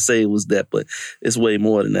wanted to say it was that, but it's way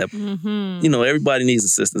more than that. Mm-hmm. Everybody needs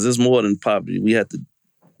assistance. It's more than poverty. We have to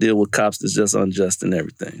deal with cops that's just unjust and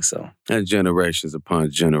everything. So, and generations upon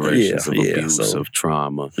generations of abuse, of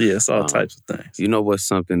trauma. Yeah, it's all types of things. You know what's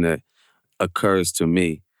something that occurs to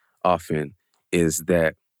me often is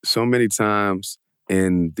that so many times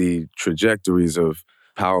in the trajectories of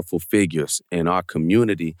powerful figures in our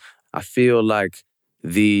community, I feel like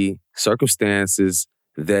the circumstances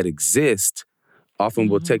that exist often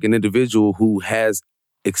will take an individual who has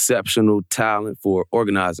exceptional talent for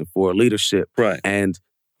organizing, for leadership. Right. And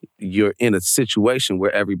you're in a situation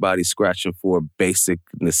where everybody's scratching for basic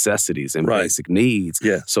necessities and basic needs.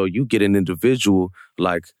 Yeah. So you get an individual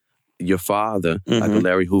like your father, like a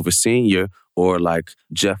Larry Hoover Sr., or like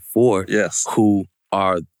Jeff Ford, who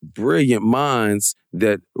are brilliant minds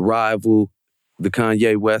that rival the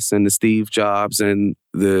Kanye West and the Steve Jobs and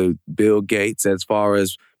the Bill Gates as far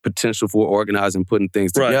as potential for organizing, putting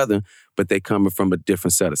things together, but they coming from a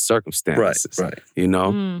different set of circumstances. Right.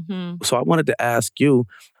 So I wanted to ask you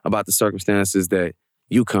about the circumstances that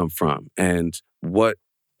you come from and what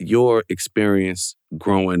your experience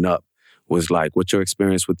growing up was like, what your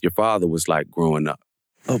experience with your father was like growing up.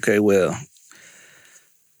 Okay, well,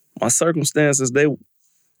 my circumstances, they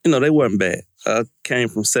weren't bad. I came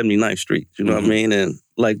from 79th Street, you know what I mean? And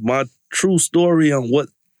like my true story on what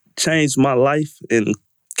changed my life and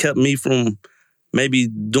kept me from maybe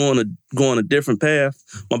going a different path,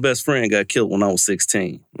 my best friend got killed when I was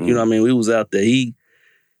 16. You know what I mean? We was out there. He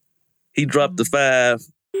dropped the 5.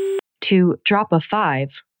 To drop a 5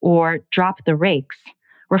 or drop the rakes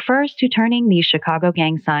refers to turning the Chicago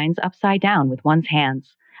gang signs upside down with one's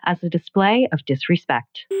hands as a display of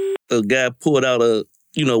disrespect. A guy pulled out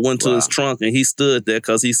went to his trunk and he stood there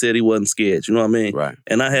because he said he wasn't scared. You know what I mean? Right.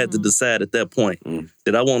 And I had to decide at that point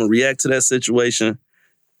that I want to react to that situation,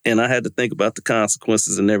 and I had to think about the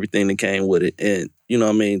consequences and everything that came with it. And, you know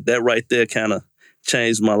what I mean? That right there kind of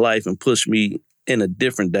changed my life and pushed me in a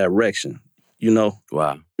different direction, Wow. You know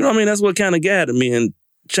what I mean? That's what kind of guided me and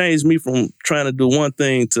changed me from trying to do one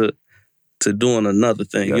thing to doing another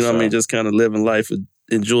thing. Yes, you know what I mean? Just kind of living life,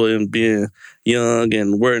 enjoying being young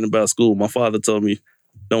and worrying about school. My father told me,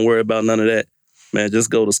 Don't worry about none of that. Man, just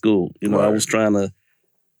go to school. You know, I was trying to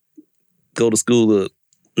go to school to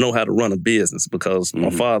know how to run a business because my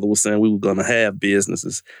father was saying we were going to have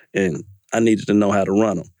businesses and I needed to know how to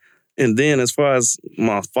run them. And then as far as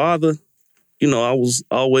my father, you know, I was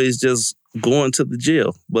always just going to the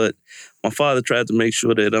jail. But my father tried to make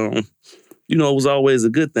sure that, you know, it was always a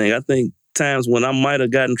good thing. I think times when I might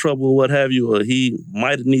have gotten in trouble or what have you, or he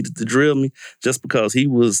might have needed to drill me just because he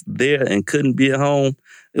was there and couldn't be at home,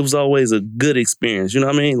 it was always a good experience. You know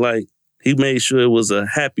what I mean? Like, he made sure it was a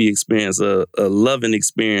happy experience, a loving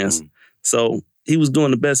experience. So he was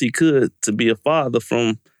doing the best he could to be a father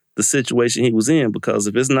from the situation he was in, because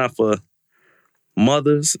if it's not for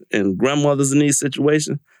mothers and grandmothers in these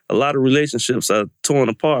situations, a lot of relationships are torn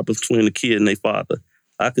apart between the kid and their father.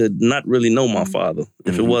 I could not really know my father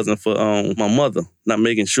if it wasn't for my mother not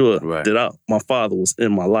making sure that my father was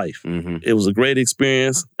in my life. It was a great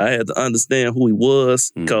experience. I had to understand who he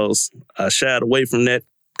was because I shied away from that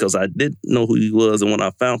because I didn't know who he was. And when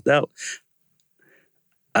I found out,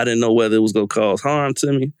 I didn't know whether it was going to cause harm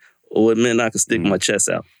to me or it meant I could stick my chest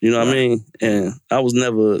out. You know what I mean? And I was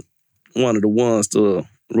never one of the ones to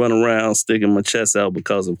run around sticking my chest out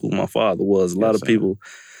because of who my father was. A lot of people,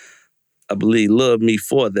 I believe, love me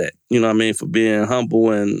for that. You know what I mean? For being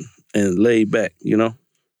humble and laid back, you know?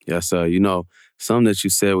 Yes, sir. You know, something that you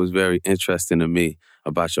said was very interesting to me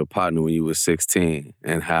about your partner when you were 16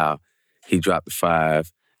 and how he dropped the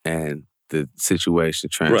 5 and the situation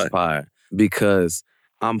transpired. Because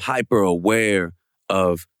I'm hyper aware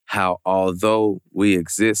of how, although we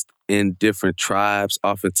exist in different tribes,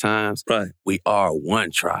 oftentimes, we are one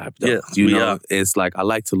tribe, though. Yeah, you know, it's like I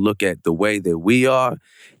like to look at the way that we are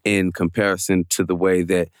in comparison to the way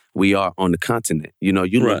that we are on the continent. You know,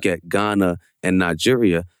 you look at Ghana and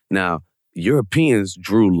Nigeria. Now, Europeans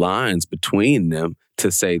drew lines between them to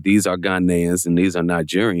say these are Ghanaians and these are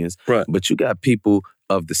Nigerians. But you got people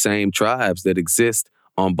of the same tribes that exist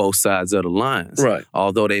on both sides of the lines.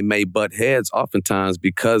 Although they may butt heads oftentimes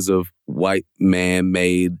because of white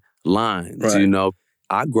man-made lines. You know,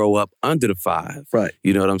 I grow up under the 5.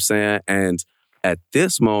 You know what I'm saying? And at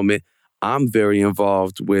this moment, I'm very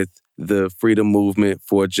involved with the freedom movement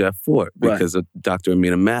for Jeff Fort because Dr.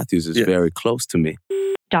 Amina Matthews is very close to me.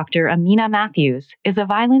 Dr. Amina Matthews is a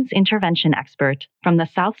violence intervention expert from the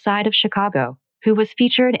South Side of Chicago who was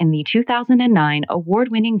featured in the 2009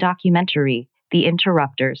 award-winning documentary, The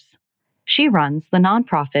Interrupters. She runs the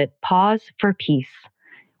nonprofit Pause for Peace,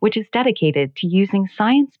 which is dedicated to using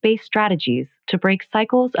science-based strategies to break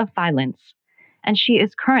cycles of violence, and she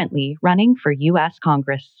is currently running for U.S.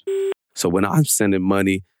 Congress. So when I'm sending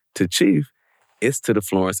money to Chief, it's to the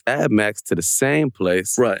Florence Admax, to the same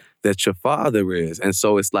place that your father is. And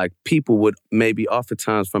so it's like people would maybe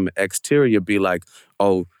oftentimes from the exterior be like,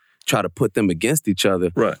 oh, try to put them against each other.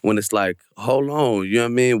 When it's like, hold on, you know what I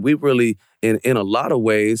mean? We really, in a lot of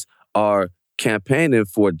ways, are campaigning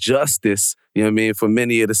for justice, you know what I mean, for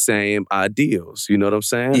many of the same ideals. You know what I'm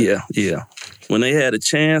saying? Yeah. When they had a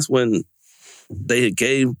chance, when they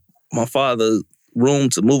gave my father room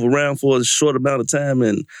to move around for a short amount of time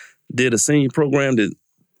and did a senior program that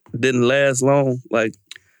didn't last long, like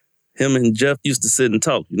him and Jeff used to sit and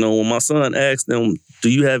talk. You know, when my son asked them, do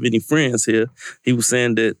you have any friends here? He was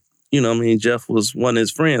saying that, you know what I mean, Jeff was one of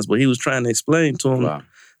his friends, but he was trying to explain to him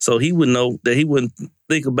so he would know that he wouldn't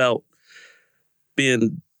think about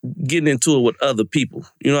getting into it with other people.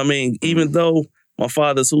 You know what I mean? Even though my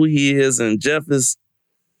father's who he is and Jeff is,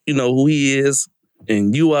 you know, who he is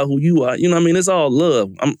and you are who you are, you know what I mean? It's all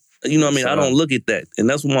love. You know what I mean? I don't look at that. And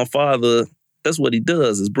that's what my father, that's what he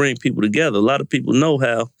does, is bring people together. A lot of people know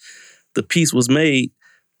how the peace was made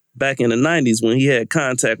back in the 90s when he had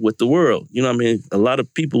contact with the world. You know what I mean? A lot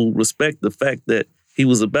of people respect the fact that he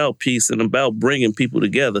was about peace and about bringing people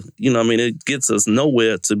together. You know what I mean? It gets us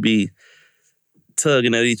nowhere to be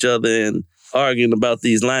tugging at each other and arguing about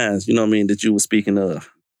these lines, you know what I mean, that you were speaking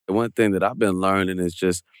of. The one thing that I've been learning is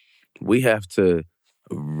just we have to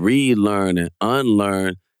relearn and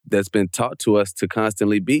unlearn that's been taught to us to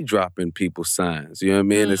constantly be dropping people's signs. You know what I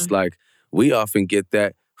mean? It's like we often get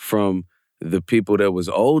that from the people that was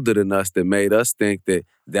older than us that made us think that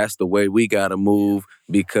that's the way we got to move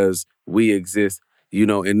because we exist, you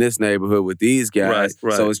know, in this neighborhood with these guys.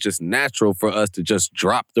 So it's just natural for us to just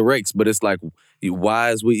drop the rakes. But it's like, why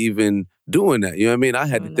is we even doing that? You know what I mean? I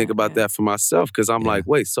had to think about that for myself because I'm like,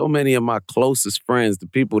 wait, so many of my closest friends, the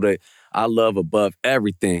people that I love above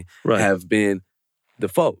everything, have been the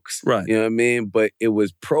folks. You know what I mean? But it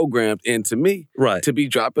was programmed into me to be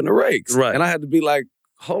dropping the rakes. And I had to be like,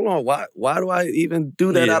 hold on, why do I even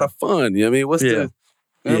do that out of fun? You know what I mean? What's the...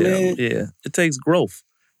 You know what I mean? It takes growth.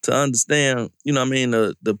 to understand,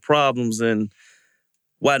 the problems and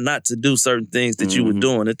why not to do certain things that you were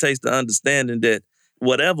doing. It takes the understanding that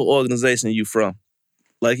whatever organization you from,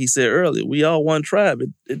 like he said earlier, we all one tribe.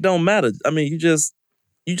 It don't matter. I mean, you just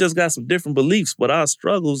got some different beliefs, but our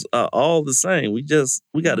struggles are all the same. We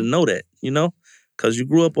got to know that, because you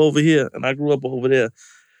grew up over here and I grew up over there.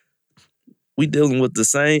 We dealing with the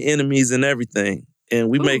same enemies and everything, and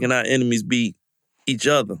we making our enemies beat each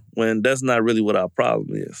other when that's not really what our problem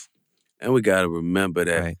is. And we got to remember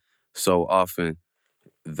that so often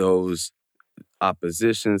those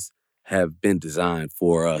oppositions have been designed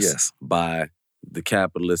for us by the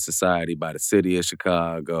capitalist society, by the city of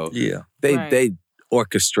Chicago. Yeah. They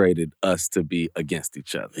orchestrated us to be against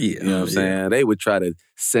each other. Yeah. You know what I'm saying? They would try to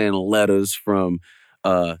send letters from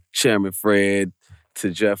Chairman Fred to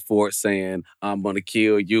Jeff Fort saying, I'm going to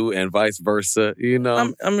kill you, and vice versa,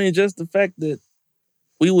 I mean, just the fact that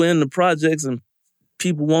we were in the projects and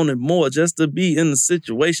people wanted more, just to be in the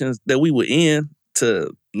situations that we were in,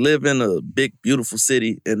 to live in a big, beautiful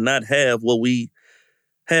city and not have what the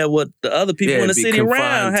other people in the city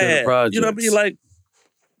around had. You know what I mean? Like,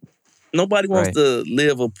 nobody wants to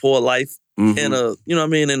live a poor life in a,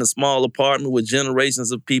 in a small apartment with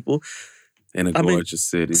generations of people. In a gorgeous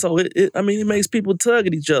city. So it makes people tug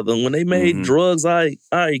at each other. And when they made drugs our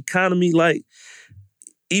economy, like,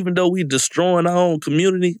 even though we destroying our own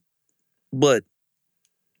community, but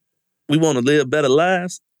we want to live better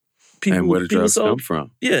lives. People, and where the drugs come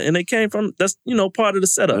from? Yeah, and they came from. That's part of the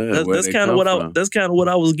setup. That's kind of what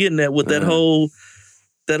I was getting at with that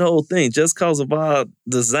whole thing. Just because of our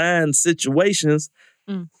design situations,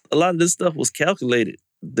 a lot of this stuff was calculated.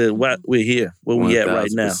 That we're here, where we at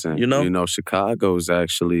right now. Chicago is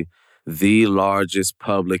actually the largest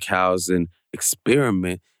public housing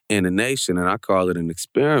experiment in the nation, and I call it an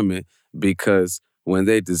experiment because when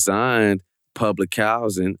they designed public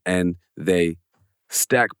housing and they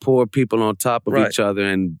stack poor people on top of each other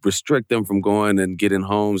and restrict them from going and getting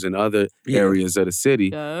homes in other areas of the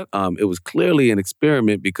city, it was clearly an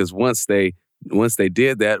experiment because once they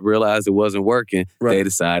did that, realized it wasn't working, they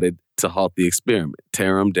decided to halt the experiment,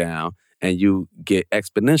 tear them down, and you get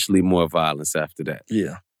exponentially more violence after that.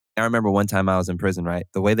 Yeah. I remember one time I was in prison, right?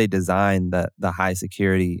 The way they designed the high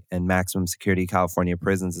security and maximum security California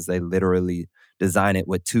prisons is they literally design it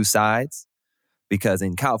with two sides, because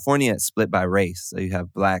in California it's split by race. So you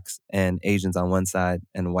have blacks and Asians on one side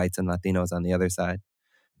and whites and Latinos on the other side.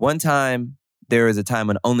 One time, there was a time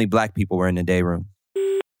when only black people were in the day room.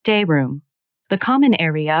 Day room, the common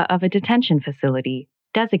area of a detention facility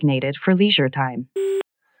designated for leisure time.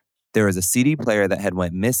 There was a CD player that had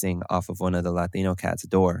went missing off of one of the Latino cats'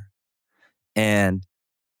 door. And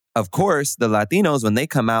of course, the Latinos, when they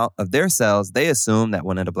come out of their cells, they assume that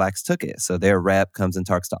one of the blacks took it. So their rep comes and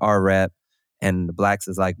talks to our rep. And the blacks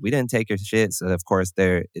is like, we didn't take your shit. So of course,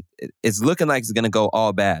 it's looking like it's going to go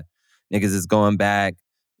all bad. Niggas is going back,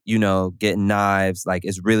 getting knives. Like,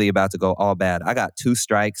 it's really about to go all bad. I got 2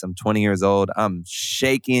 strikes. I'm 20 years old. I'm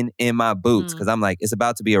shaking in my boots because I'm like, it's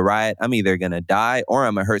about to be a riot. I'm either going to die or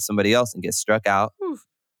I'm going to hurt somebody else and get struck out.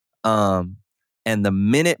 And the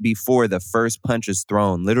minute before the first punch is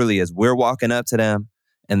thrown, literally as we're walking up to them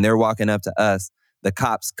and they're walking up to us, the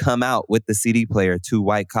cops come out with the CD player, 2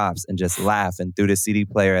 white cops, and just laugh and threw the CD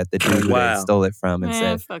player at the dude who they stole it from and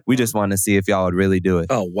said, we just want to see if y'all would really do it.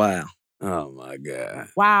 Oh, wow. Oh, my God.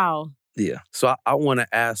 Wow. Yeah. So I want to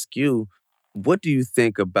ask you, what do you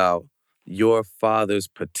think about your father's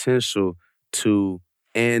potential to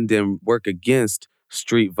end and work against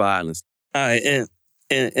street violence? All right, and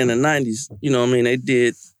in the 90s, they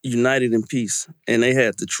did United in Peace, and they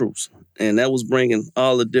had the troops. And that was bringing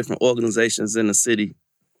all the different organizations in the city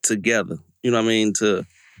together, to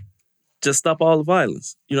just stop all the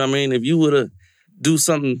violence. If you were to do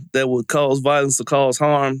something that would cause violence or cause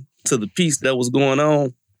harm to the peace that was going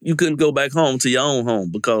on, you couldn't go back home to your own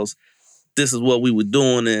home because this is what we were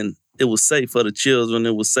doing, and it was safe for the children,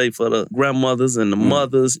 it was safe for the grandmothers and the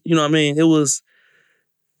mothers.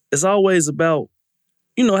 It's always about,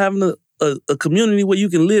 having a community where you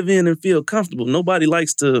can live in and feel comfortable. Nobody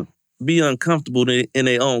likes to be uncomfortable in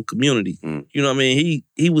their own community.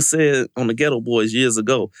 He was saying on the Ghetto Boys years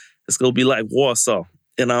ago, it's going to be like Warsaw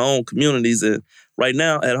in our own communities. And right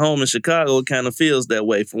now at home in Chicago, it kind of feels that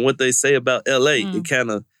way. From what they say about LA, it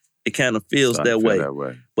kind of feels that way.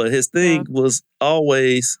 But his thing was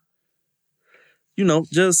always,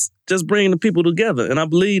 just bringing the people together. And I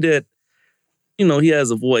believe that, he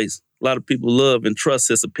has a voice. A lot of people love and trust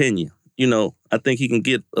his opinion. I think he can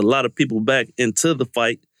get a lot of people back into the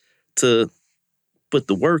fight to put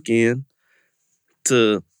the work in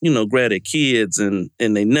to grab their kids and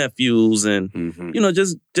their nephews and,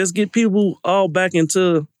 just get people all back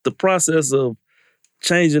into the process of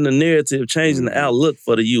changing the narrative, changing the outlook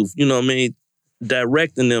for the youth. You know what I mean?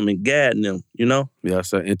 Directing them and guiding them, Yeah,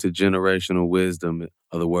 so intergenerational wisdom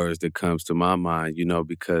are the words that comes to my mind,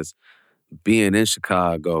 because being in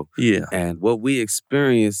Chicago, and what we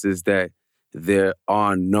experience is that there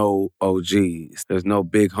are no OGs. There's no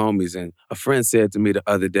big homies. And a friend said to me the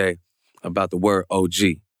other day about the word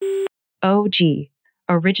OG. OG,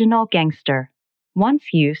 original gangster, once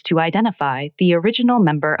used to identify the original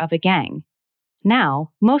member of a gang.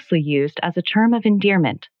 Now, mostly used as a term of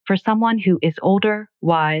endearment for someone who is older,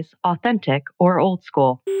 wise, authentic, or old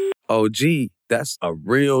school. OG, that's a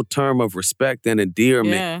real term of respect and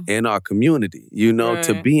endearment in our community,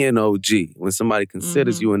 to be an OG. When somebody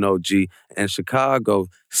considers you an OG, and Chicago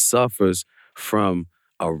suffers from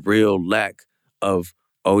a real lack of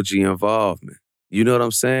OG involvement. You know what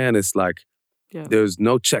I'm saying? It's like there's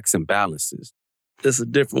no checks and balances. It's a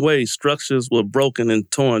different way. Structures were broken and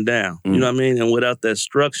torn down. You know what I mean? And without that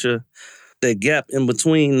structure, that gap in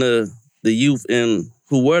between the youth and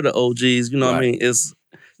who were the OGs, you know what I mean?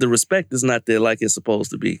 The respect is not there like it's supposed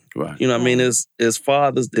to be. Right. You know what I mean? It's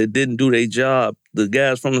fathers that didn't do their job. The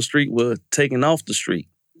guys from the street were taken off the street.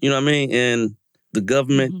 You know what I mean? And the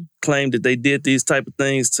government claimed that they did these type of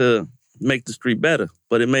things to make the street better,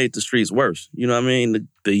 but it made the streets worse. You know what I mean?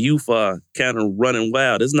 The youth are kind of running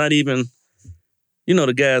wild. It's not even...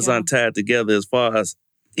 the guys aren't tied together as far as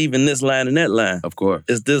even this line and that line. Of course.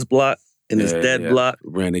 It's this block and it's that block.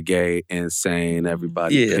 Renegade, insane,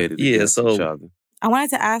 everybody pitted against each other. I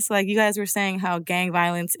wanted to ask, you guys were saying how gang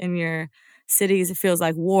violence in your cities, it feels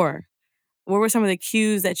like war. What were some of the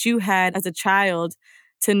cues that you had as a child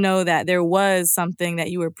to know that there was something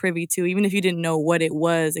that you were privy to, even if you didn't know what it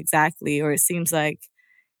was exactly, or it seems like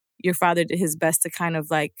your father did his best to kind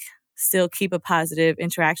of still keep a positive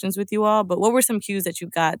interactions with you all, but what were some cues that you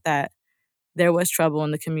got that there was trouble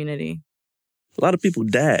in the community? A lot of people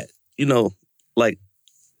died.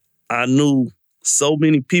 I knew so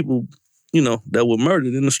many people, that were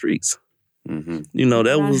murdered in the streets.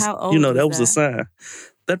 That was a sign.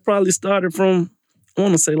 That probably started from, I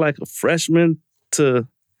want to say a freshman to,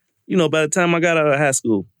 by the time I got out of high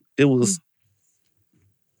school, it was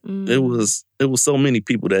so many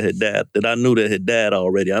people that had died that I knew that had died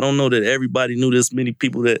already. I don't know that everybody knew this many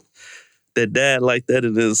people that died like that.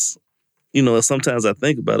 And it's, sometimes I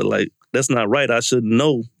think about it that's not right. I should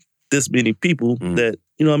know this many people that,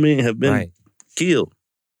 have been killed.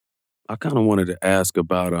 I kind of wanted to ask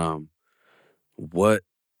about what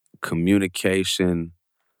communication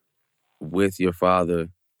with your father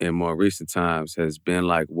in more recent times has been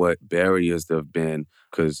like, what barriers there have been,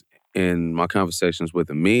 because in my conversations with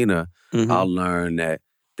Amina, I learned that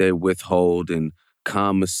they withhold in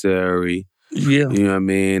commissary. Yeah. You know what I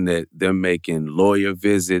mean? That they're making lawyer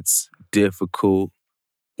visits difficult.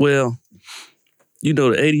 Well, the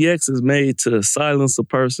ADX is made to silence a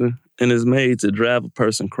person and is made to drive a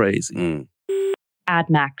person crazy.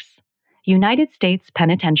 ADMAX, United States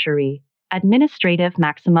Penitentiary, Administrative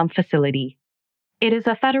Maximum Facility. It is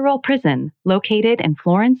a federal prison located in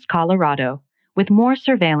Florence, Colorado, with more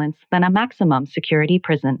surveillance than a maximum security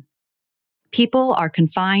prison. People are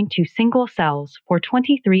confined to single cells for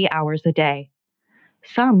 23 hours a day.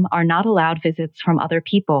 Some are not allowed visits from other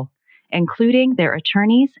people, including their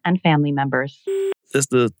attorneys and family members. It's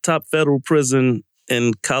the top federal prison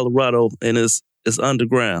in Colorado, and it's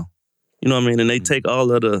underground. You know what I mean? And they take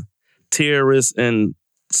all of the terrorists and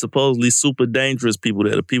supposedly super dangerous people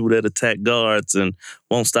that attack guards and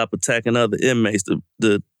won't stop attacking other inmates,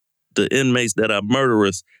 the inmates that are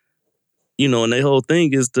murderers, and their whole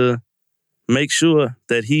thing is to make sure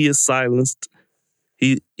that he is silenced.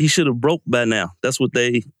 He should have broke by now. That's what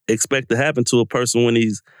they expect to happen to a person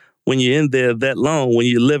when you're in there that long, when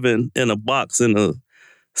you're living in a box in a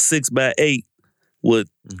 6x8 with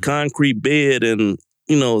concrete bed and,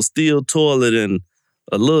 a steel toilet and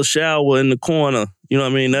a little shower in the corner. You know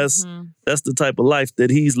what I mean? That's the type of life that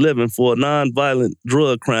he's living for a nonviolent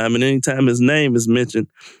drug crime. And anytime his name is mentioned,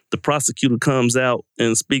 the prosecutor comes out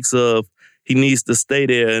and speaks of he needs to stay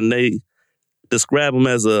there, and they describe him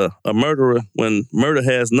as a murderer when murder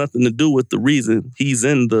has nothing to do with the reason he's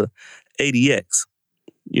in the ADX.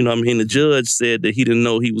 You know what I mean? The judge said that he didn't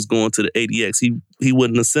know he was going to the ADX. He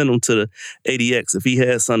wouldn't have sent him to the ADX if he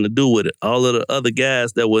had something to do with it. All of the other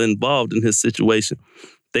guys that were involved in his situation,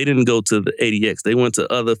 they didn't go to the ADX. They went to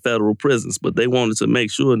other federal prisons, but they wanted to make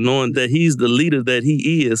sure, knowing that he's the leader that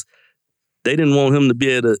he is, they didn't want him to be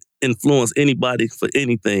able to influence anybody for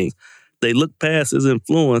anything. They looked past his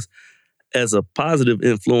influence as a positive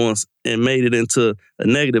influence and made it into a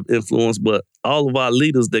negative influence. But all of our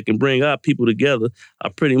leaders that can bring our people together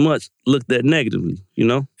are pretty much looked at negatively, you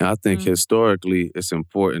know? And I think historically it's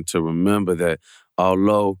important to remember that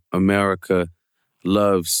although America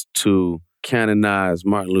loves to canonize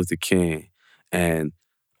Martin Luther King and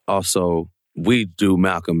also we do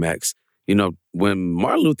Malcolm X, you know, when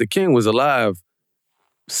Martin Luther King was alive,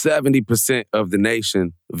 70% of the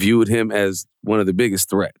nation viewed him as one of the biggest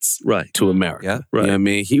threats to America. Yeah. You know what I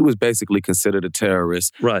mean? He was basically considered a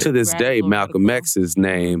terrorist. To this day, Malcolm X's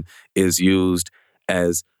name is used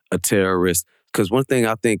as a terrorist. Because one thing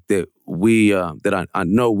I think that I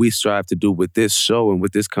know we strive to do with this show and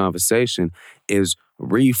with this conversation is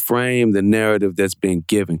reframe the narrative that's being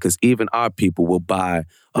given. Because even our people will buy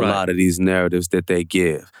a lot of these narratives that they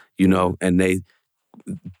give, you know, and they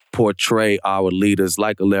portray our leaders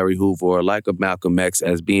like a Larry Hoover or like a Malcolm X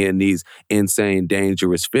as being these insane,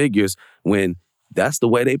 dangerous figures when that's the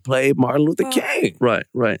way they played Martin Luther King. Right.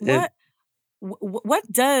 What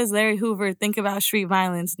does Larry Hoover think about street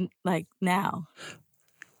violence like now?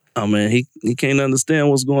 Oh man, he can't understand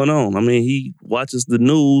what's going on. I mean, he watches the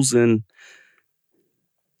news and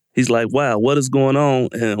he's like, wow, what is going on?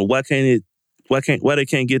 And why they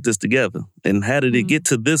can't get this together? And how did it get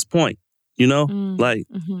to this point? You know?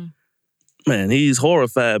 Man, he's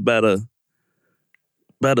horrified by the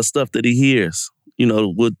stuff that he hears. You know,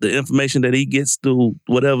 with the information that he gets through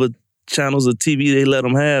whatever channels of TV they let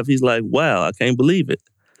him have, he's like, wow, I can't believe it.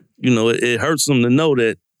 You know, it hurts him to know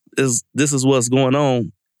that this is what's going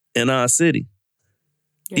on in our city.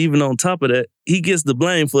 Yeah. Even on top of that, he gets the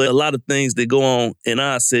blame for a lot of things that go on in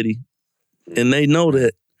our city. And they know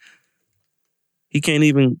that he can't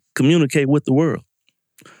even communicate with the world.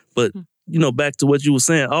 But, you know, back to what you were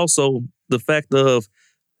saying, also the fact of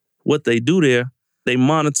what they do there, they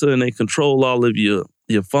monitor and they control all of your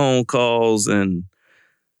phone calls. And,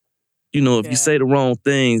 you know, if you say the wrong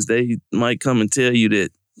things, they might come and tell you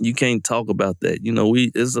that you can't talk about that. You know,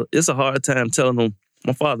 it's a hard time telling them.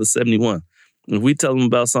 My father's 71. If we tell him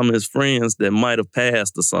about some of his friends that might have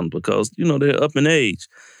passed or something because, you know, they're up in age,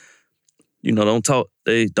 you know,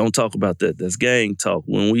 they don't talk about that. That's gang talk.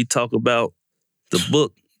 When we talk about the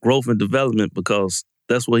book, Growth and Development, because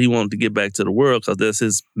that's what he wanted to get back to the world because that's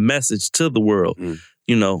his message to the world.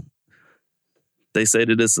 You know, they say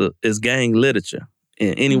that it's gang literature.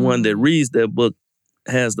 And anyone that reads that book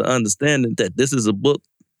has the understanding that this is a book,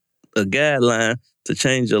 a guideline to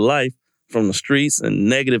change your life from the streets and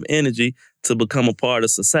negative energy to become a part of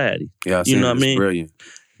society. Yeah, you know what I mean? Brilliant.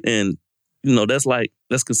 And, you know,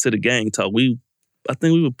 that's considered gang talk. I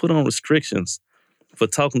think we would put on restrictions for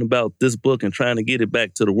talking about this book and trying to get it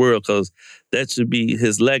back to the world because that should be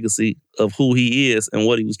his legacy of who he is and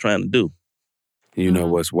what he was trying to do. You know,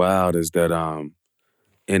 what's wild is that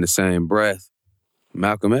in the same breath,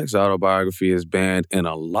 Malcolm X's autobiography is banned in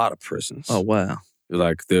a lot of prisons. Oh, wow.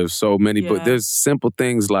 Like, there's so many, but there's simple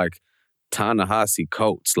things like Ta-Nehisi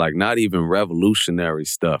Coates, like not even revolutionary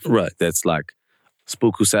stuff. Right. That's like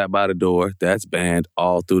Spook Who Sat by the Door, that's banned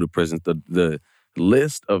all through the prisons. The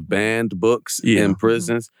list of banned books in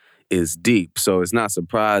prisons is deep. So it's not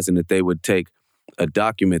surprising that they would take a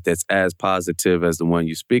document that's as positive as the one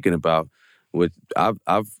you're speaking about, which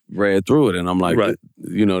I've read through it and I'm like,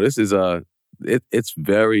 you know, this is it's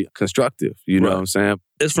very constructive. You know what I'm saying?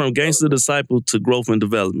 It's from Gangster Disciple to Growth and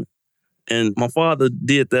Development. And my father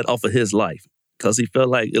did that off of his life because he felt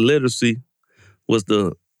like illiteracy was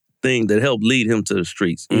the thing that helped lead him to the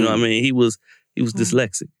streets. You know what I mean? He was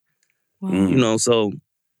dyslexic. Wow. You know, so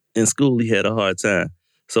in school he had a hard time.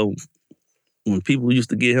 So when people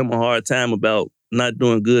used to give him a hard time about not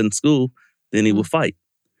doing good in school, then he would fight.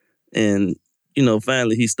 And, you know,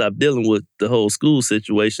 finally he stopped dealing with the whole school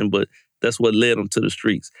situation, but that's what led him to the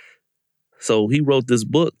streets. So he wrote this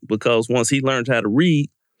book because once he learned how to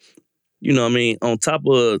read, you know what I mean, on top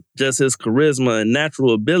of just his charisma and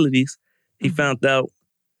natural abilities, he found out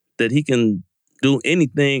that he can do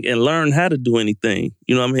anything and learn how to do anything.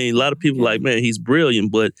 You know what I mean? A lot of people like, man, he's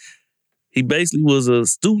brilliant, but he basically was a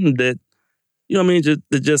student that, you know what I mean,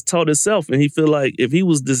 that just taught himself. And he feel like if he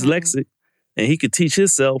was dyslexic and he could teach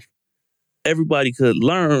himself, everybody could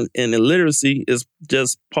learn. And illiteracy is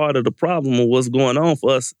just part of the problem of what's going on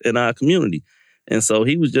for us in our community. And so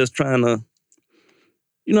he was just trying to,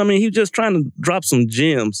 you know what I mean? He was just trying to drop some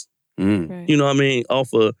gems, you know what I mean,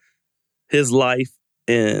 off of his life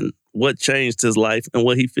and what changed his life and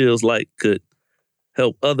what he feels like could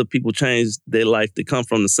help other people change their life that come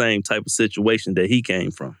from the same type of situation that he came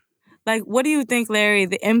from. Like, what do you think, Larry,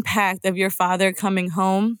 the impact of your father coming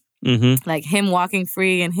home, like him walking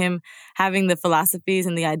free and him having the philosophies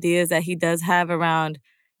and the ideas that he does have around,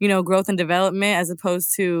 growth and development as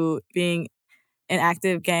opposed to being an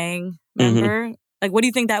active gang member? Like, what do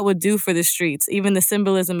you think that would do for the streets? Even the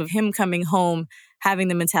symbolism of him coming home, having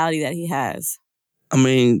the mentality that he has. I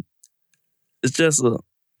mean, it's just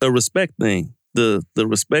a respect thing. The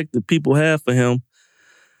respect that people have for him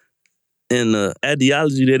and the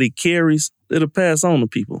ideology that he carries, it'll pass on to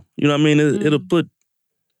people. You know what I mean?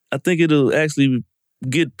 I think it'll actually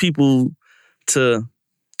get people to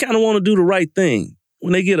kind of want to do the right thing.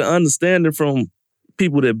 When they get an understanding from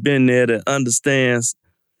people that been there, that understands.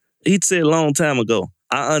 He said a long time ago,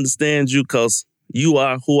 I understand you because you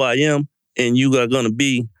are who I am and you are going to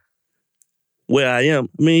be where I am.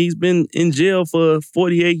 I mean, he's been in jail for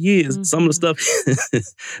 48 years. Some of the stuff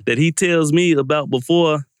that he tells me about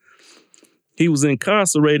before he was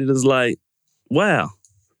incarcerated is like, wow.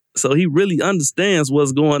 So he really understands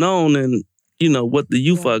what's going on and, what the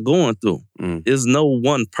youth are going through. There's no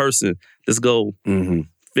one person that's go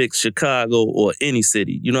fix Chicago or any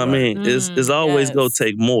city. You know what I mean? It's always going to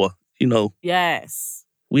take more, Yes.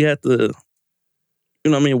 We have to,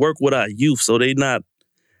 work with our youth so they not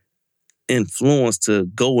influenced to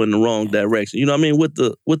go in the wrong direction. You know what I mean? With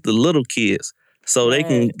the little kids. So they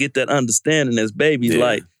can get that understanding as babies.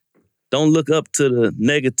 Like, don't look up to the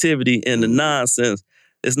negativity and the nonsense.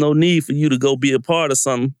 There's no need for you to go be a part of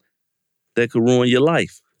something that could ruin your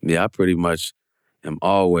life. Yeah, I pretty much am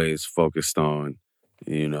always focused on,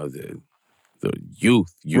 the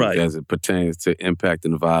youth as it pertains to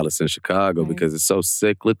impacting the violence in Chicago because it's so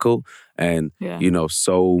cyclical and,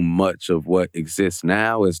 so much of what exists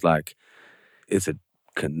now is like, it's a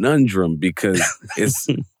conundrum because it's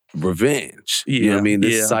revenge. You know what I mean?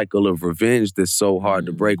 This cycle of revenge that's so hard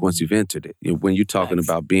to break once you've entered it. When you're talking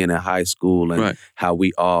about being in high school and how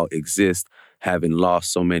we all exist, having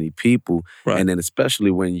lost so many people, and then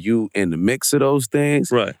especially when you in the mix of those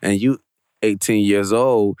things, and you 18 years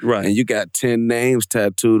old, and you got 10 names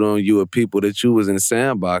tattooed on you of people that you was in the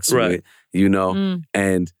sandbox with,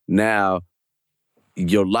 and now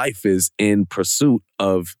your life is in pursuit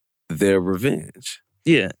of their revenge.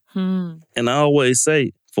 Yeah. And I always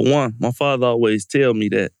say, for one, my father always tell me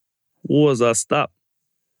that wars are stopped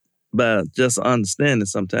by just understanding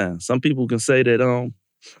sometimes. Some people can say that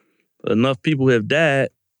enough people have died,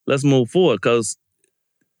 let's move forward, because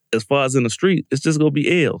as far as in the street, it's just going to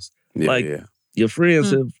be L's. Your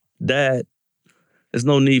friends have died. There's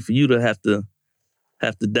no need for you to have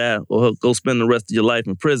to die or go spend the rest of your life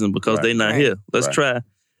in prison because they're not here. Let's try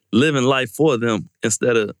living life for them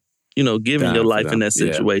instead of, giving your life in that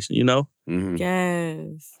situation,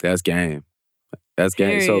 Yes. That's game. That's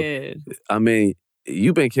game. So, I mean,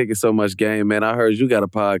 you've been kicking so much game, man. I heard you got a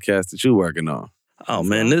podcast that you're working on. Oh,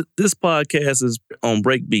 man, this podcast is on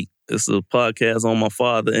Breakbeat. It's a podcast on my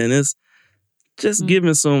father, and it's just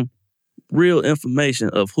giving some real information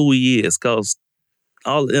of who he is, because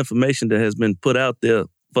all the information that has been put out there,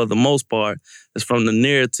 for the most part, is from the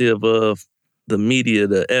narrative of the media,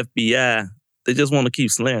 the FBI. They just want to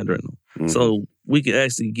keep slandering them. So we can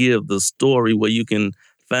actually give the story where you can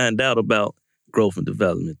find out about growth and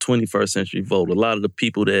development, 21st century vote. A lot of the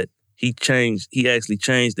people that he actually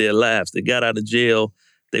changed their lives. They got out of jail.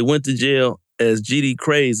 They went to jail as GD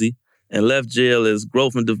crazy and left jail as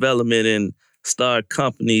growth and development and start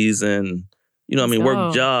companies and,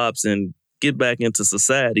 work jobs and get back into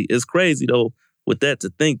society. It's crazy, though, with that,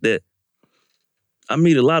 to think that I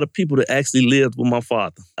meet a lot of people that actually lived with my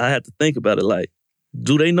father. I had to think about it like,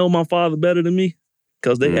 do they know my father better than me?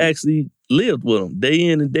 Because they actually lived with him day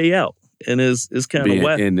in and day out. And it's kind of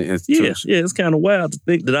wild. In the institution. Yeah, it's kind of wild to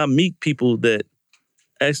think that I meet people that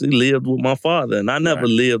actually lived with my father, and I never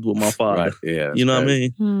lived with my father. Right. Yeah, you know what I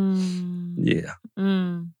mean?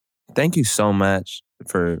 Yeah. Thank you so much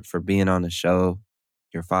for being on the show.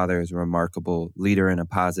 Your father is a remarkable leader in a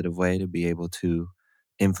positive way to be able to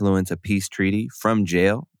influence a peace treaty from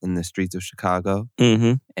jail in the streets of Chicago.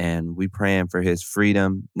 And we praying for his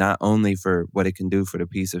freedom, not only for what it can do for the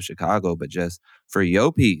peace of Chicago, but just for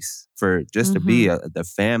your peace, for just to be the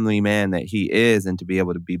family man that he is and to be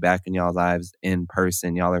able to be back in y'all lives in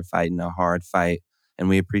person. Y'all are fighting a hard fight. And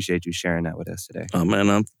we appreciate you sharing that with us today. Oh,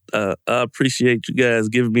 man, I appreciate you guys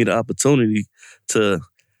giving me the opportunity to,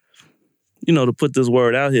 to put this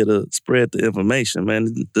word out here, to spread the information, man.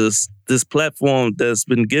 This platform that's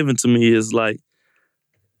been given to me is like,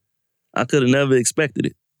 I could have never expected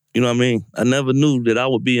it. You know what I mean? I never knew that I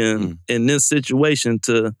would be in this situation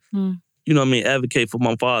to, advocate for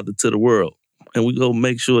my father to the world. And we go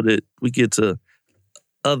make sure that we get to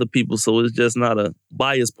other people so it's just not a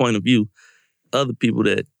biased point of view. Other people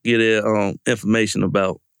that get their information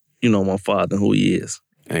about, my father and who he is.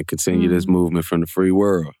 And continue this movement from the free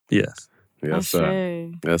world. Yes. Yes,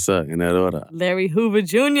 sir. Yes, sir. In that order. Larry Hoover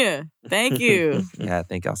Jr. Thank you. Yeah,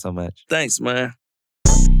 thank y'all so much. Thanks, man.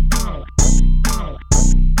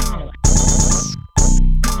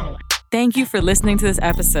 Thank you for listening to this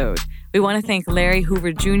episode. We want to thank Larry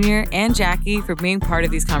Hoover Jr. and Jaki for being part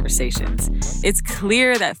of these conversations. It's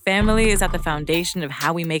clear that family is at the foundation of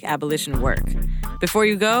how we make abolition work. Before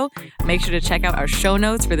you go, make sure to check out our show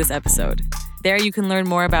notes for this episode. There you can learn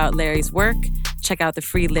more about Larry's work. Check out the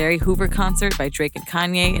free Larry Hoover concert by Drake and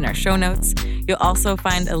Kanye in our show notes. You'll also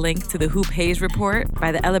find a link to the Hoop Hayes report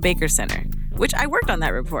by the Ella Baker Center, which I worked on that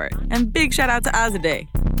report. And big shout out to Azadeh.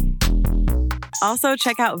 Also,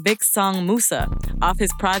 check out Vic's song Musa off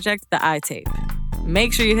his project, The Eye Tape.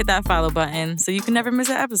 Make sure you hit that follow button so you can never miss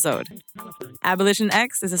an episode. Abolition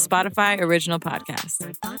X is a Spotify original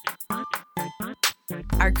podcast.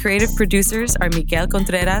 Our creative producers are Miguel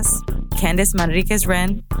Contreras, Candice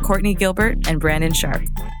Manriquez-Wren, Courtney Gilbert, and Brandon Sharp.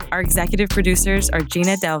 Our executive producers are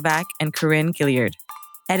Gina Delvac and Corinne Gilliard.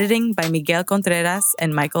 Editing by Miguel Contreras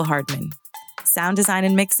and Michael Hardman. Sound design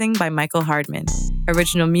and mixing by Michael Hardman.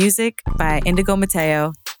 Original music by Indigo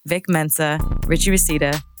Mateo, Vic Mensa, Richie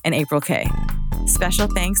Reseda, and April K. Special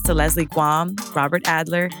thanks to Leslie Guam, Robert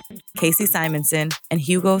Adler, Casey Simonson, and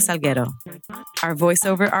Hugo Salguero. Our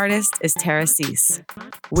voiceover artist is Tara Cease.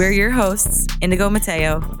 We're your hosts, Indigo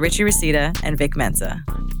Mateo, Richie Reseda, and Vic Mensa.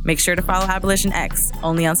 Make sure to follow Abolition X,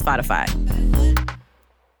 only on Spotify.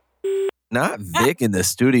 Not Vic in the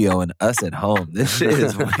studio and us at home. This shit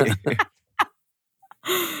is weird.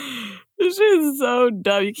 This shit is so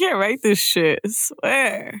dumb. You can't write this shit, I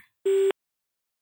swear.